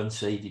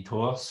 One-sided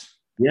horse.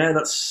 Yeah,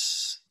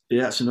 that's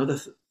another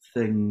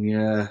thing.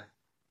 The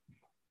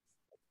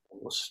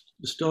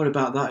story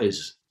about that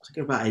is, I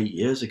think about 8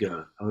 years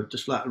ago, I was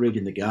just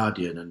reading The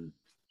Guardian, and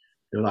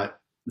they were like,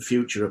 the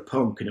future of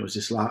punk, and it was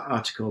this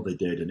article they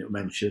did, and it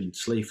mentioned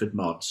Sleaford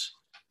Mods,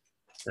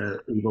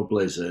 Evil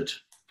Blizzard,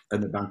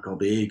 and the band called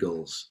the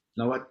Eagles.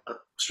 Now, I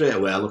straight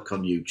away I look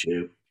on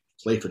YouTube,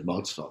 Sleaford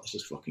Mods, thought this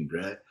is fucking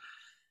great.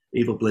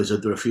 Evil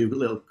Blizzard, there were a few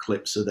little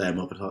clips of them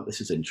up, I thought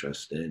this is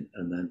interesting,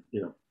 and then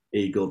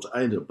Eagles,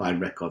 I ended up buying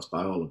records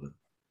by all of them.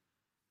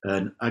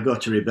 And I go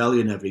to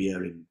Rebellion every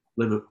year in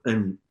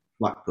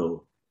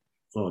Blackpool,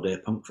 4-day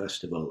punk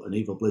festival, and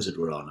Evil Blizzard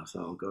were on. I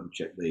thought I'll go and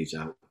check these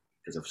out,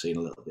 because I've seen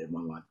a little bit of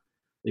them online.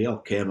 They all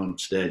came on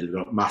stage, they've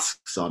got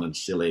masks on and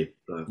silly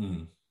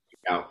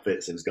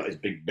outfits, and he's got his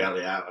big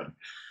belly out, and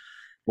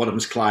one of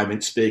them's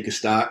climbing speaker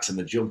stacks, and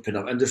they're jumping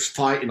up and just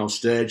fighting on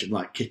stage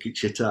and kicking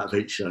shit out of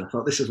each other. I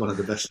thought this is one of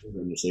the best things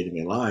I've ever seen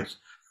in my life.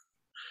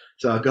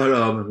 So I got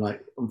home and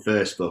on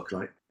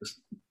Facebook,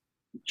 just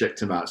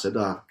checked him out, said,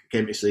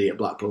 came to see you at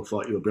Blackpool,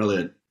 thought you were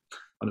brilliant,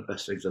 one of the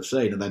best things I've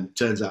seen. And then it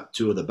turns out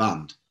two of the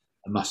band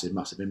are massive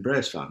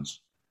Embrace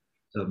fans.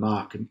 So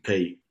Mark and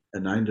Pete,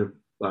 and I ended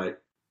up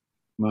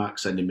Mark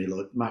sending me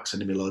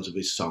loads of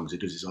his songs. He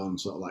does his own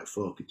sort of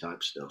folky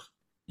type stuff.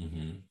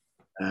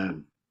 Mm-hmm.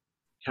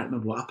 Can't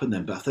remember what happened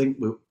then, but I think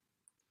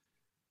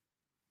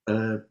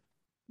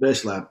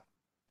basically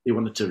he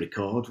wanted to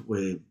record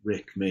with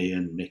Rick, me,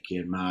 and Mickey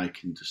and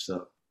Mike, and just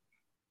thought,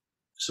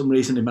 for some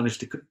reason he managed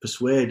to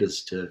persuade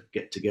us to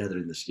get together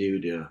in the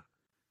studio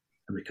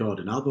and record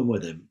an album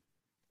with him,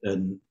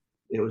 and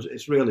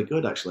it's really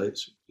good actually.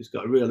 It's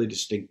got a really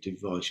distinctive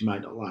voice. You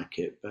might not like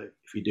it, but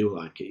if you do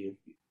like it, you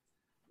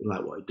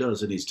like what he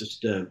does. And he's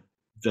just a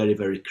very,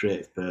 very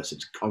creative person.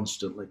 He's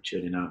constantly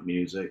churning out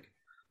music,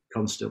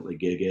 constantly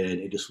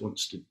gigging. He just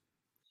wants to.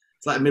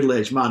 It's like a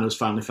middle-aged man who's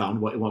finally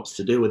found what he wants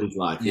to do with his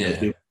life. Yeah. He's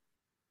been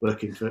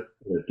working for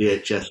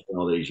DHS for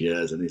all these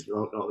years, and he's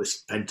got all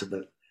this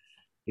pent-up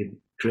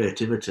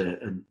creativity.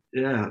 And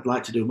I'd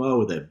like to do more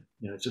with him.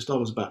 It's just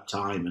always about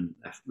time and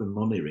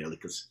money, really,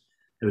 because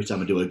every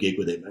time I do a gig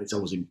with him, it's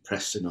always in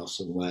Preston or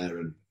somewhere,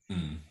 and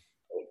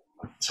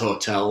it's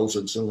hotels,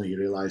 and suddenly you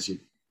realise you're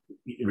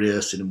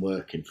rehearsing and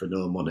working for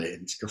no money,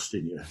 and it's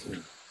costing you.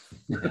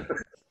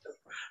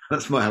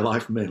 That's my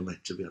life mainly,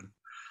 to be honest.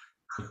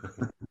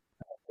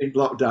 In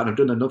lockdown, I've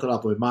done another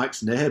album with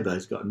Mike's neighbour.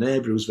 He's got a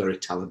neighbour who's very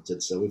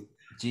talented, so we've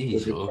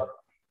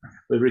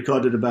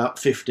recorded about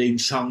 15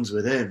 songs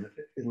with him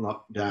in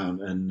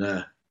lockdown,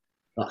 and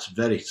that's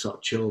very sort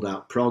of chilled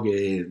out,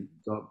 proggy, and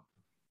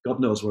God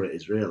knows what it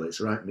is really. It's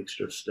a right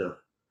mixture of stuff.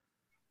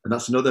 And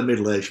that's another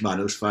middle-aged man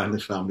who's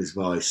finally found his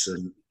voice.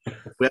 And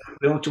we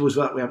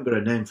haven't got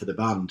a name for the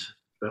band.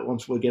 But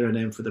once we get a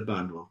name for the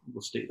band,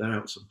 we'll stick that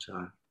out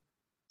sometime.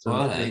 So,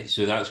 all right,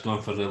 so that's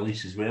gone for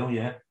release as well,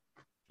 yeah.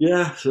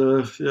 Yeah,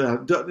 so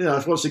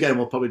once again,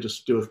 we'll probably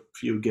just do a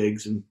few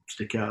gigs and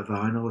stick out a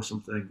vinyl or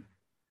something.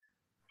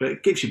 But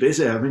it keeps you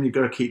busy. I mean, you've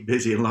got to keep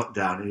busy in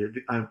lockdown.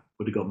 I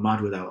would have gone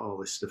mad without all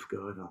this stuff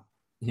going on.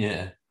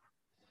 Yeah.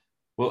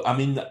 Well, I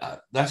mean,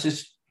 that's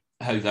just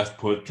how this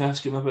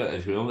podcast came about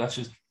as well. That's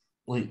just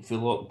like for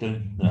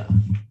lockdown that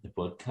the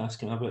podcast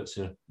came about.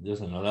 So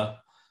there's another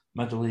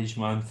middle-aged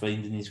man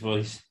finding his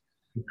voice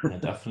in a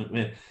different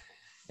way.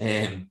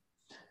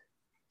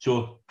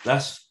 So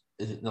that's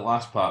the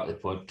last part of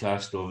the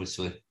podcast,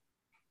 obviously.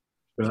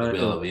 Right.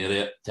 Well aware of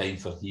it. Time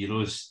for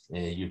heroes.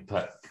 You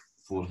pick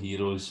 4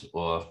 heroes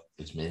or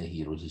as many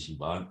heroes as you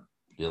want,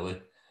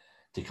 really,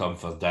 to come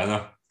for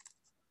dinner.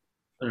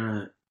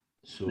 Right.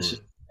 So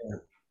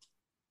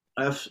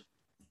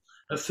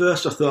at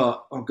first I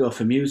thought I'll go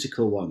for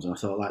musical ones, and I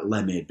thought like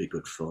Lemmy would be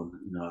good fun.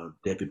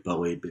 David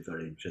Bowie would be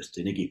very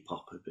interesting. Iggy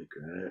Pop would be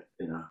great.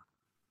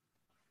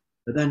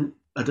 But then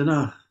I don't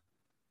know.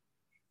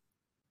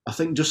 I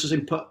think just as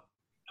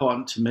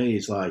important to me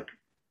is like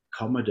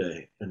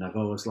comedy, and I've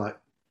always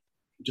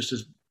just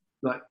as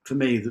for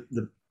me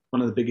the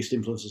one of the biggest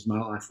influences in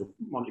my life was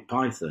Monty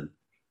Python.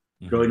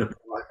 Mm-hmm. Growing up,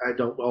 I had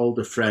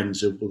older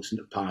friends who listened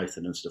to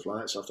Python and stuff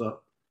like that, so I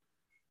thought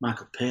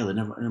Michael Palin,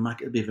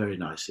 it'd be a very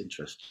nice,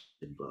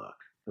 interesting bloke.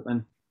 But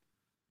then,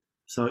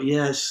 so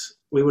yes,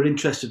 we were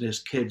interested as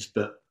kids,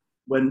 but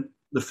when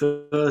the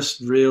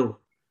first real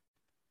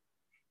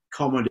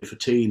comedy for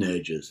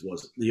teenagers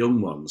was The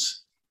Young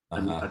Ones,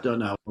 and I don't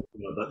know,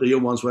 but The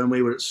Young Ones, when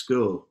we were at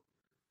school,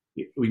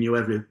 we knew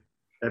every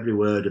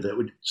word of it.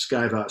 We'd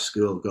skive out of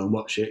school, go and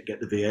watch it, get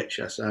the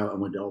VHS out,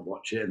 and we'd all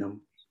watch it, and then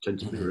tend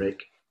to be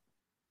Rick.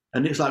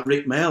 And it's like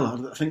Rick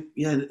Mayall. I think,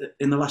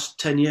 in the last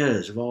 10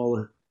 years of all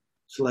the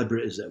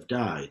celebrities that have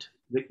died,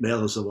 Rick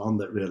Mayall is the one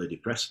that really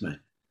depressed me.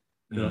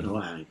 I don't know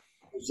why.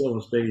 He's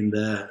always been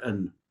there.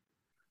 And I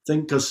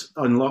think because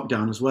on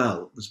lockdown as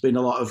well, there's been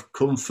a lot of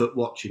comfort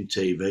watching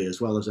TV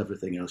as well as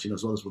everything else.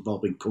 As well as we've all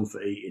been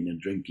comfort eating and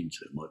drinking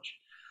too much.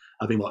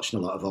 I've been watching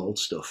a lot of old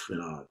stuff,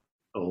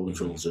 old and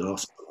from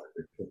Zost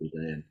every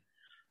day. And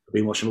I've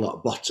been watching a lot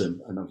of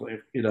Bottom, and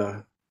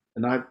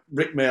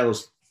Rick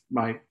Mayall's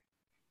my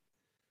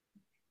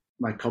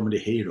comedy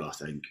hero, I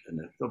think,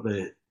 and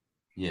probably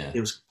it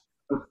was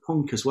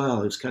punk as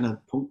well. It was kind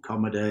of punk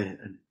comedy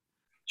and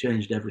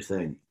changed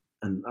everything.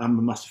 And I'm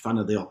a massive fan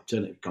of the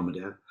alternative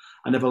comedy.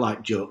 I never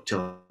liked joke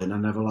telling. I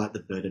never liked the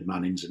Bernard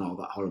Mannings and all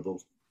that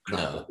horrible crap.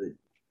 No.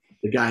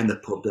 The guy in the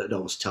pub that'd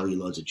always tell you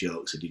loads of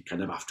jokes, and you'd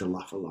kind of have to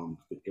laugh along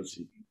because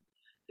he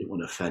didn't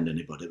want to offend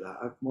anybody. But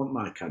I wasn't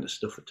my kind of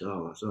stuff at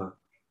all. So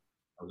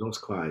I was always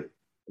quite,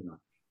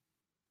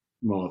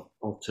 more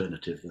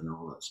alternative than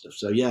all that stuff.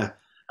 So yeah,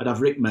 I'd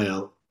have Rick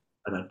Mayall,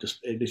 and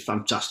it'd be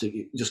fantastic.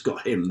 You just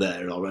got him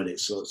there already,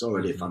 so it's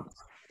already fantastic.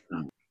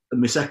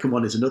 And my second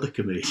one is another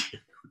comedian.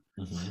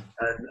 Mm-hmm.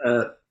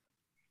 And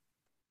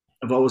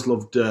I've always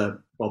loved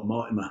Bob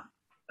Mortimer,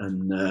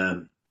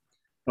 and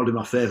probably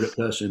my favourite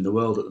person in the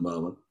world at the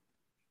moment.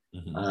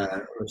 Mm-hmm.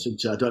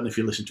 I don't know if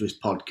you listen to his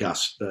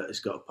podcast, but he's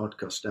got a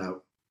podcast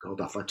out called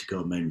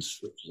Athletico Men's,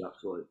 which is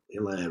absolutely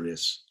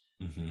hilarious.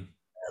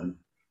 Mm-hmm.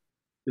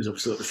 There's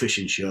obviously the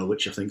fishing show,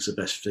 which I think is the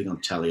best thing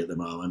on telly at the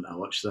moment. I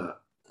watched that.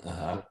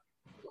 I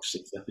watched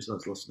 6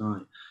 episodes last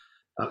night.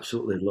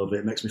 Absolutely love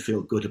it. It makes me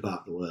feel good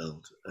about the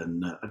world.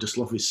 And I just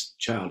love his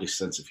childish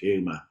sense of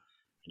humour.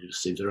 He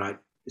just seems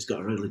he's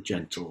got a really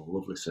gentle,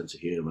 lovely sense of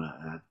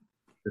humour.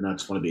 And I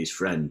just want to be his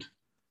friend.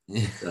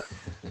 So,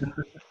 I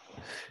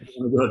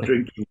want to go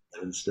drinking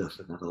and stuff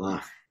and have a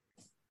laugh.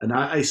 And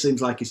it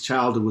seems like his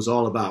childhood was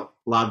all about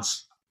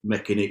lads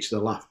making each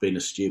other laugh, being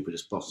as stupid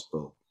as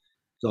possible.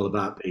 It's all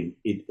about being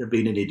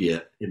an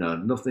idiot,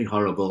 nothing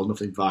horrible,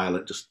 nothing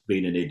violent, just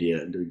being an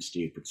idiot and doing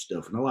stupid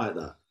stuff. And I like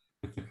that.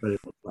 Very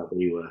much like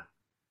we were.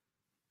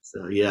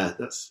 So yeah,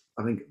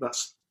 I think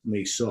that's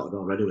me sorted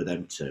already with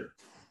them two.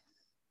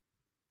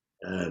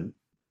 What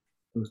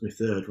was my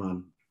third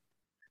one?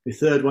 My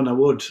third one, I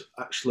would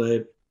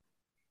actually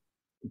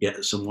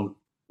get someone,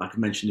 like I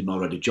mentioned him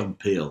already, John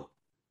Peel,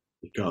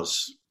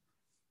 because,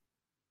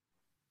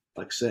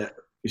 like I said,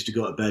 I used to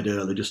go to bed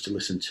early just to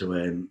listen to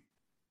him.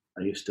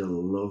 I just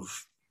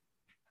love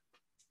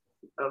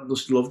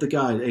the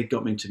guy. He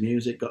got me into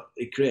music.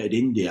 He created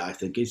India, I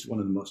think. He's one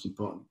of the most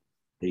important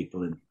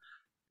people in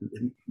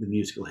the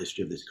musical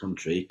history of this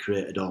country. He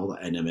created all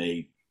that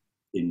enemy,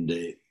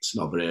 indie,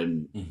 snobbery,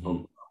 and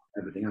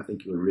everything. I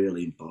think he was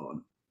really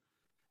important.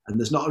 And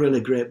there's not a really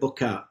great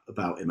book out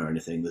about him or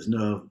anything. There's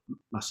no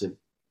massive.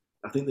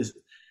 I think his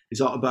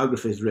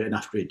autobiography is written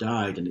after he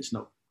died, and it's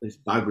not his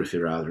biography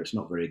rather. It's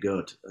not very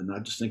good. And I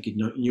just think he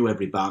knew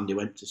every band. He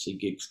went to see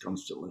gigs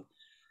constantly.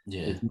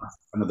 Yeah, he's a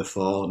massive fan of the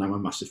Fall, and I'm a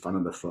massive fan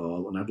of the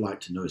Fall. And I'd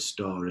like to know his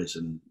stories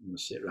and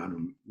sit around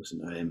and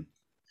listen to him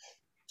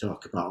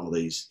talk about all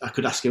these. I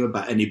could ask him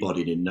about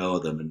anybody and he'd know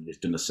them, and he's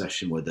done a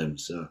session with them.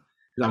 So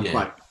I'm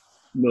quite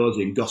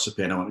nosy and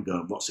gossipy, and I want to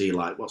go, what's he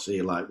like? What's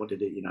he like? What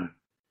did he,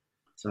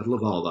 So I'd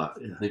love all that.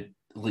 Yeah.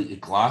 Like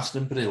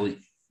Glastonbury,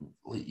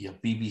 like your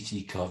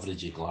BBC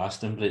coverage of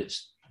Glastonbury,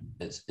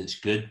 it's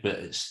good, but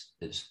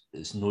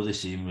it's not the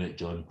same with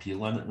John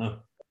Peel in it now.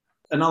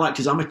 And I liked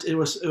his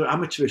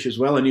amateurish as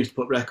well, and he used to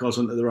put records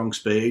on at the wrong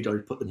speed, or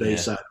he'd put the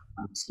bass out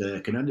by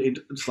mistake, and then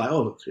it's like,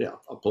 oh yeah,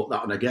 I'll put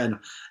that on again.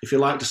 If he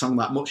liked a song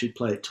that much, he'd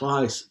play it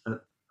twice.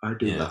 I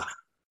do that.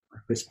 I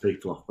piss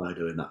people off by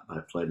doing that,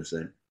 by playing the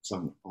same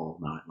song all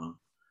night long.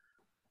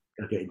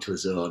 I get into a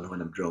zone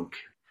when I'm drunk,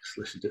 just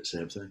listen to the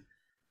same thing.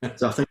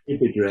 So I think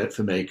it'd be great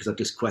for me because I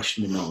just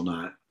question him all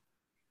night.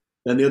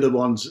 Then the other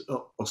ones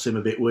will seem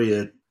a bit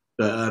weird,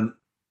 but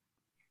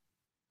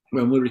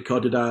when we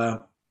recorded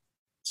our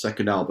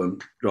second album,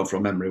 Draw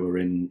From Memory, we were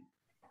in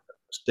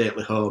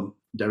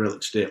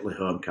derelict stately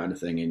home kind of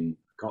thing in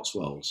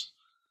Cotswolds.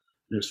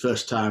 And it was the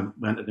first time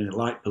I entered any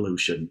light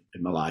pollution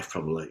in my life,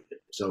 probably.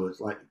 So it's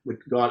like we'd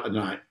go out at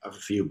night, have a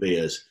few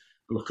beers,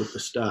 look up the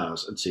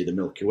stars and see the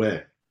Milky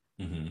Way.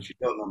 Mm-hmm. Which you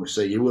don't normally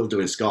see. You will do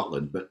in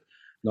Scotland, but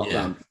not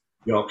down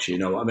Yorkshire, you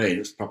know what I mean?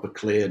 It's proper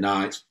clear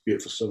nights,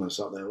 beautiful summer,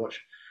 sat there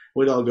watch.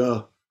 We'd all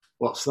go,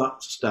 what's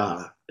that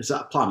star? Is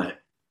that a planet?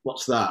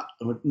 What's that?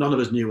 And none of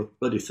us knew a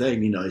bloody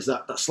thing, you know. Is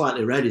that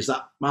slightly red? Is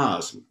that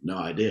Mars? No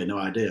idea.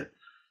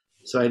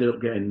 So I ended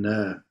up getting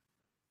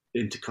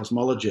into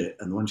cosmology,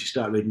 and once you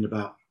start reading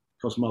about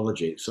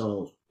cosmology, it's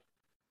all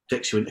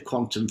takes you into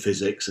quantum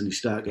physics, and you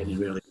start getting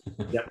really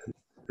depth.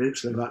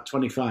 For about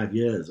 25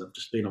 years, I've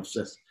just been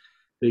obsessed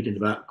reading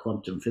about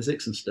quantum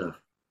physics and stuff,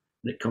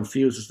 and it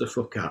confuses the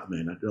fuck out of me,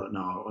 and I don't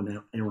know how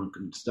anyone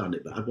can understand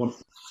it, but I want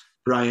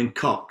Brian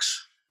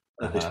Cox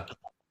to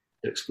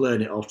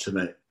explain it all to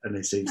me, and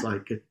he seems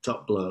like a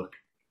top bloke.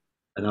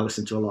 And I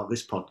listen to a lot of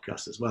this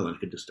podcast as well, and I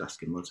can just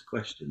ask him loads of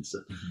questions.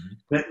 So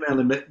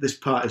mainly this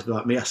part is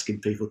about me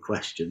asking people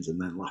questions and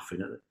then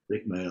laughing at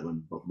Rick Mail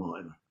and Bob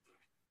Mortimer.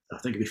 I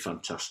think it'd be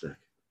fantastic.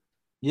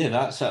 Yeah,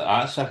 that's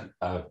a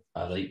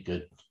right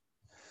good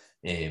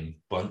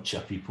bunch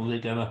of people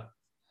together.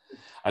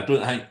 I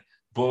don't think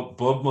Bob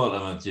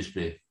Mortimer would just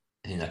be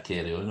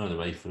carry on all the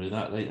way through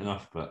that right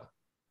enough, but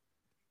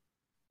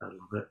I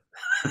love it.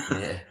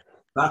 Yeah.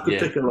 I could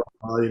pick a lot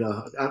more, you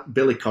know.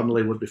 Billy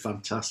Connolly would be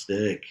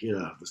fantastic. You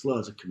know, there's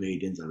loads of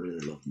comedians I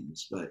really love and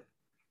respect.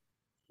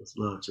 There's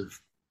loads of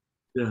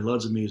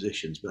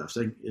musicians, but I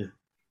think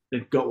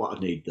they've got what I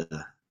need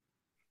there.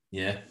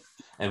 Yeah.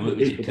 And what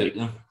would you cook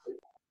them?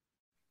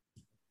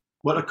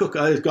 What I cook,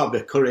 it's got to be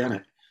a curry,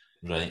 hasn't it?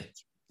 Right.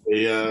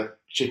 The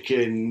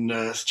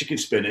chicken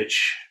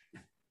spinach.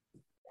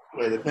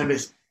 Maybe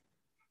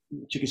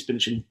chicken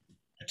spinach and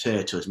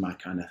potato is my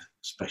kind of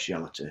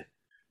speciality.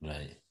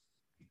 Right.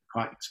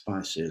 Quite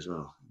spicy as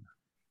well.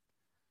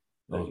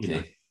 Okay. You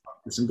know,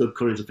 there's some good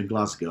curries up in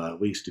Glasgow.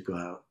 We used to go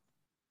out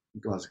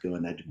in Glasgow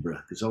and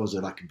Edinburgh. There's always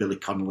a Billy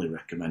Connolly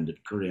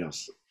recommended curry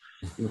house.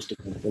 He must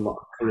have made a lot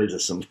of curries or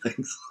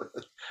something,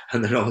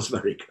 and they're always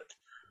very good.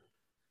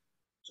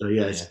 So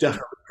yeah, it's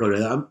definitely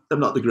curry. I'm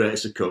not the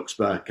greatest of cooks,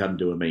 but I can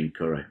do a mean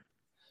curry.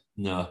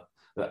 No,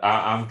 but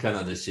I'm kind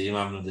of the same.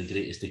 I'm not the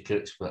greatest of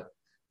cooks, but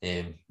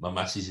my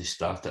missus has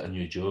started a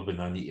new job, and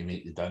I need to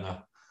make the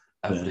dinner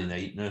every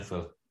night now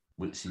for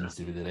what seems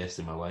to be the rest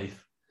of my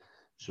life.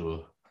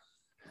 So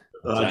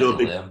I get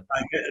to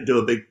do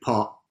a big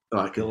pot,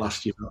 like it'll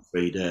last you about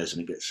 3 days,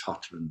 and it gets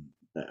hotter and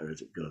better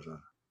as it goes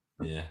on.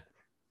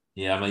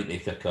 Yeah, I might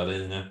make a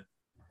curry now.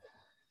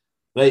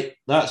 Right,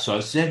 that's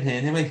us then.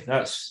 Anyway,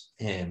 that's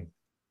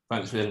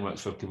thanks very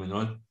much for coming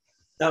on.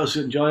 That was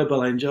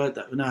enjoyable. I enjoyed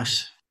that.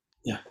 Nice.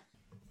 Yeah.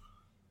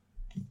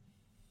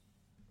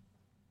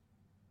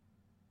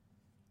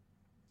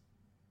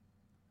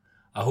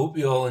 I hope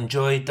you all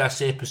enjoyed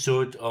this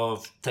episode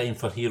of Time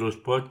for Heroes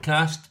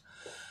podcast.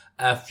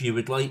 If you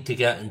would like to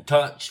get in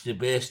touch, the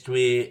best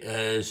way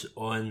is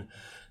on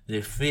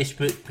the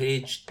Facebook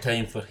page,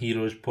 Time for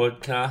Heroes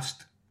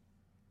podcast,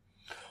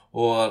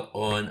 or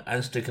on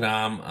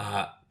Instagram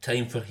at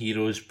Time for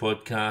Heroes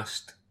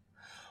podcast,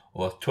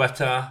 or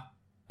Twitter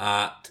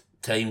at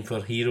Time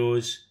for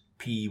Heroes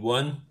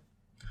P1,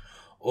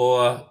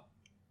 or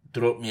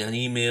drop me an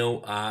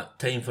email at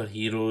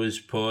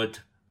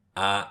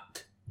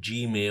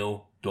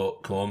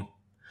timeforheroespod@gmail.com.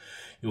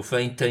 You'll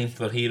find Time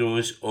for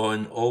Heroes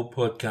on all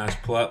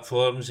podcast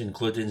platforms,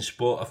 including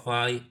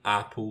Spotify,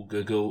 Apple,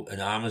 Google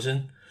and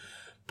Amazon.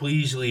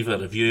 Please leave a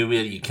review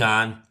where you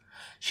can,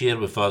 share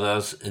with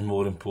others, and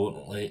more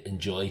importantly,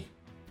 enjoy.